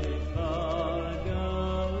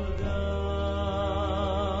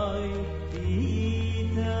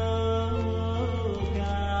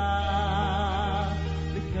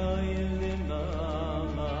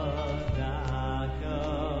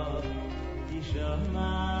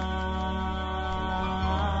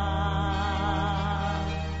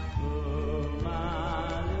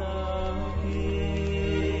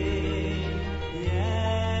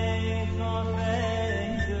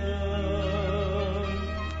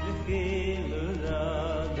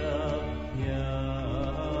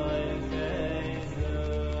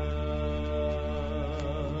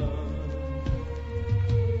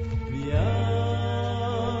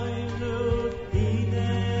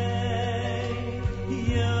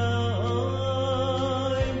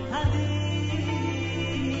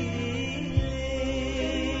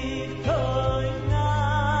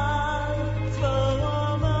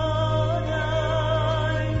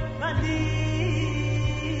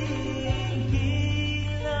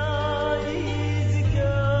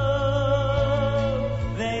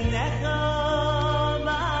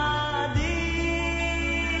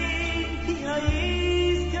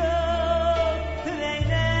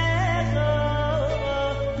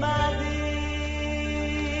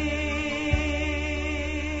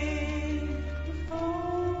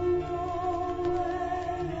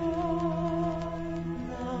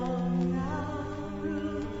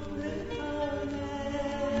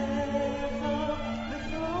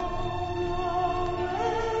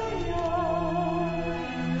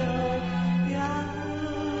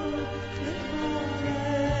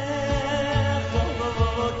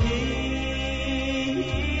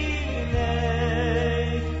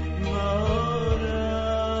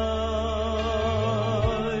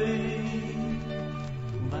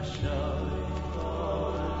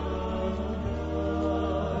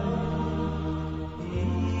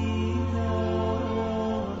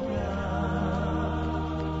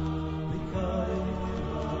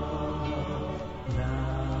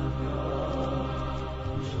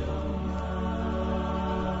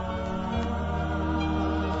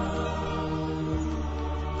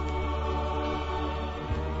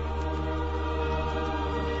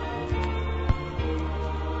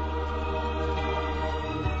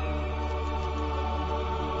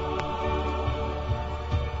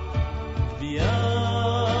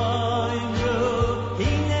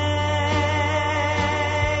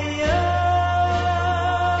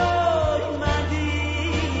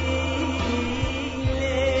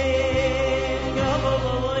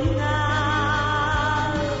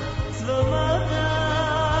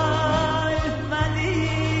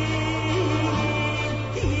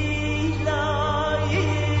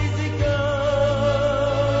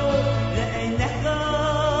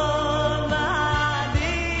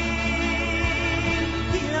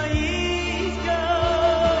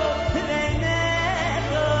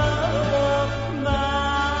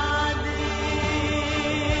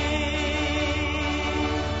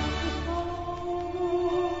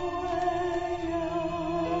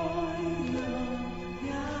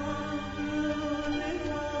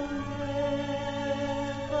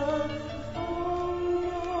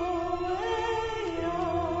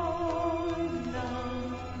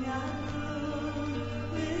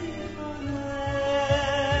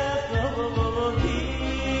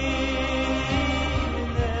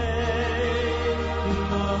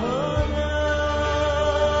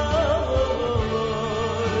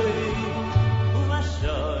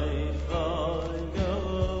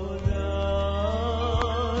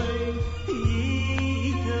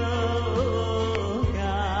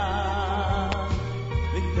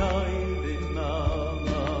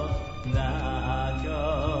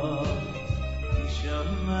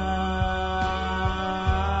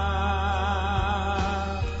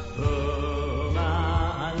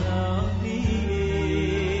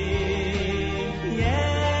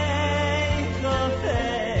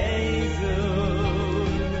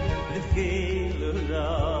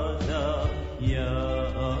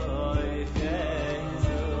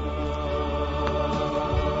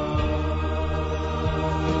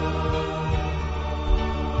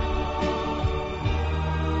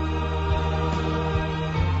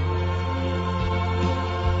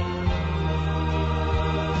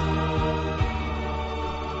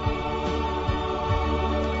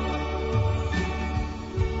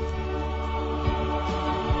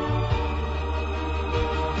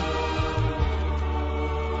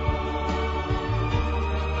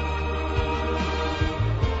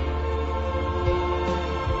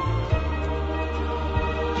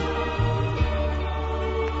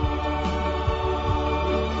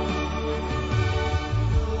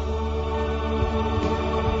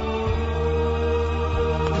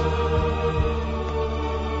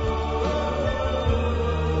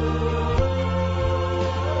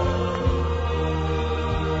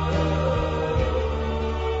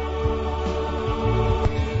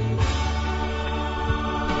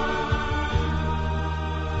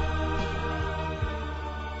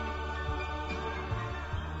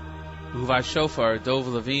 Tovah Shofar, Dov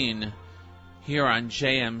Levine, here on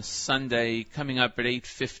JM Sunday, coming up at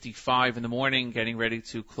 8:55 in the morning, getting ready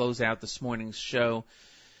to close out this morning's show,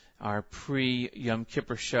 our pre-Yom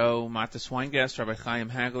Kippur show. Matis Weingast, Rabbi Chaim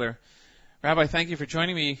Hagler. Rabbi, thank you for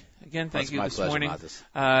joining me again. Thank you this morning.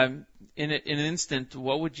 In an instant,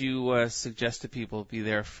 what would you suggest to people be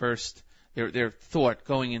their first, their thought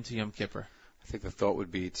going into Yom Kippur? I think the thought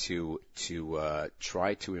would be to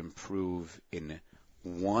try to improve in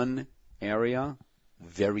one area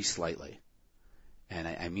very slightly, and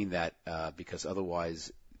I mean that because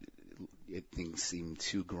otherwise things seem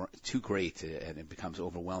too great and it becomes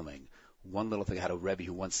overwhelming. One little thing, I had a Rebbe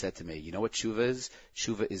who once said to me, you know what tshuva is?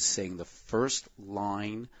 Tshuva is saying the first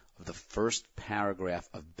line of the first paragraph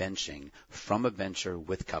of benching from a bencher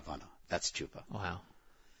with kavanah. That's tshuva. Wow.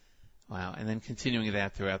 And then continuing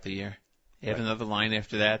that throughout the year. Add another line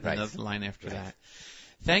after that, another line after that.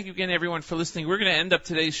 Thank you again, everyone, for listening. We're going to end up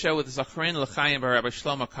today's show with Zachrein L'chaim by Rabbi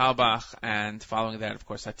Shlomo Carlebach, and following that, of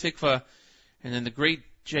course, Hatikva, and then the great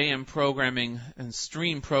JM programming and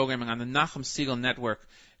stream programming on the Nachum Segal Network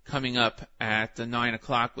coming up at 9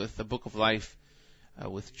 o'clock with the Book of Life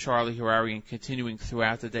with Charlie Harari, and continuing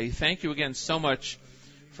throughout the day. Thank you again so much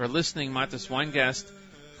for listening. Matis Weingast,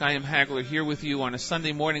 Chaim Hagler here with you on a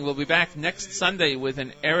Sunday morning. We'll be back next Sunday with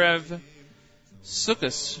an Erev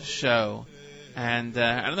Sukkos show. And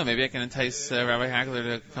I don't know, maybe I can entice Rabbi Hagler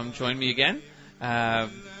to come join me again.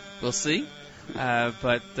 We'll see.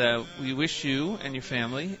 But we wish you and your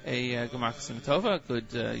family a Gemach Simchat Tova, a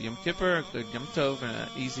good Yom Kippur, a good Yom Tov, and an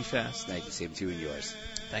easy fast. Thank you. Same to you and yours.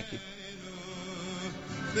 Thank you.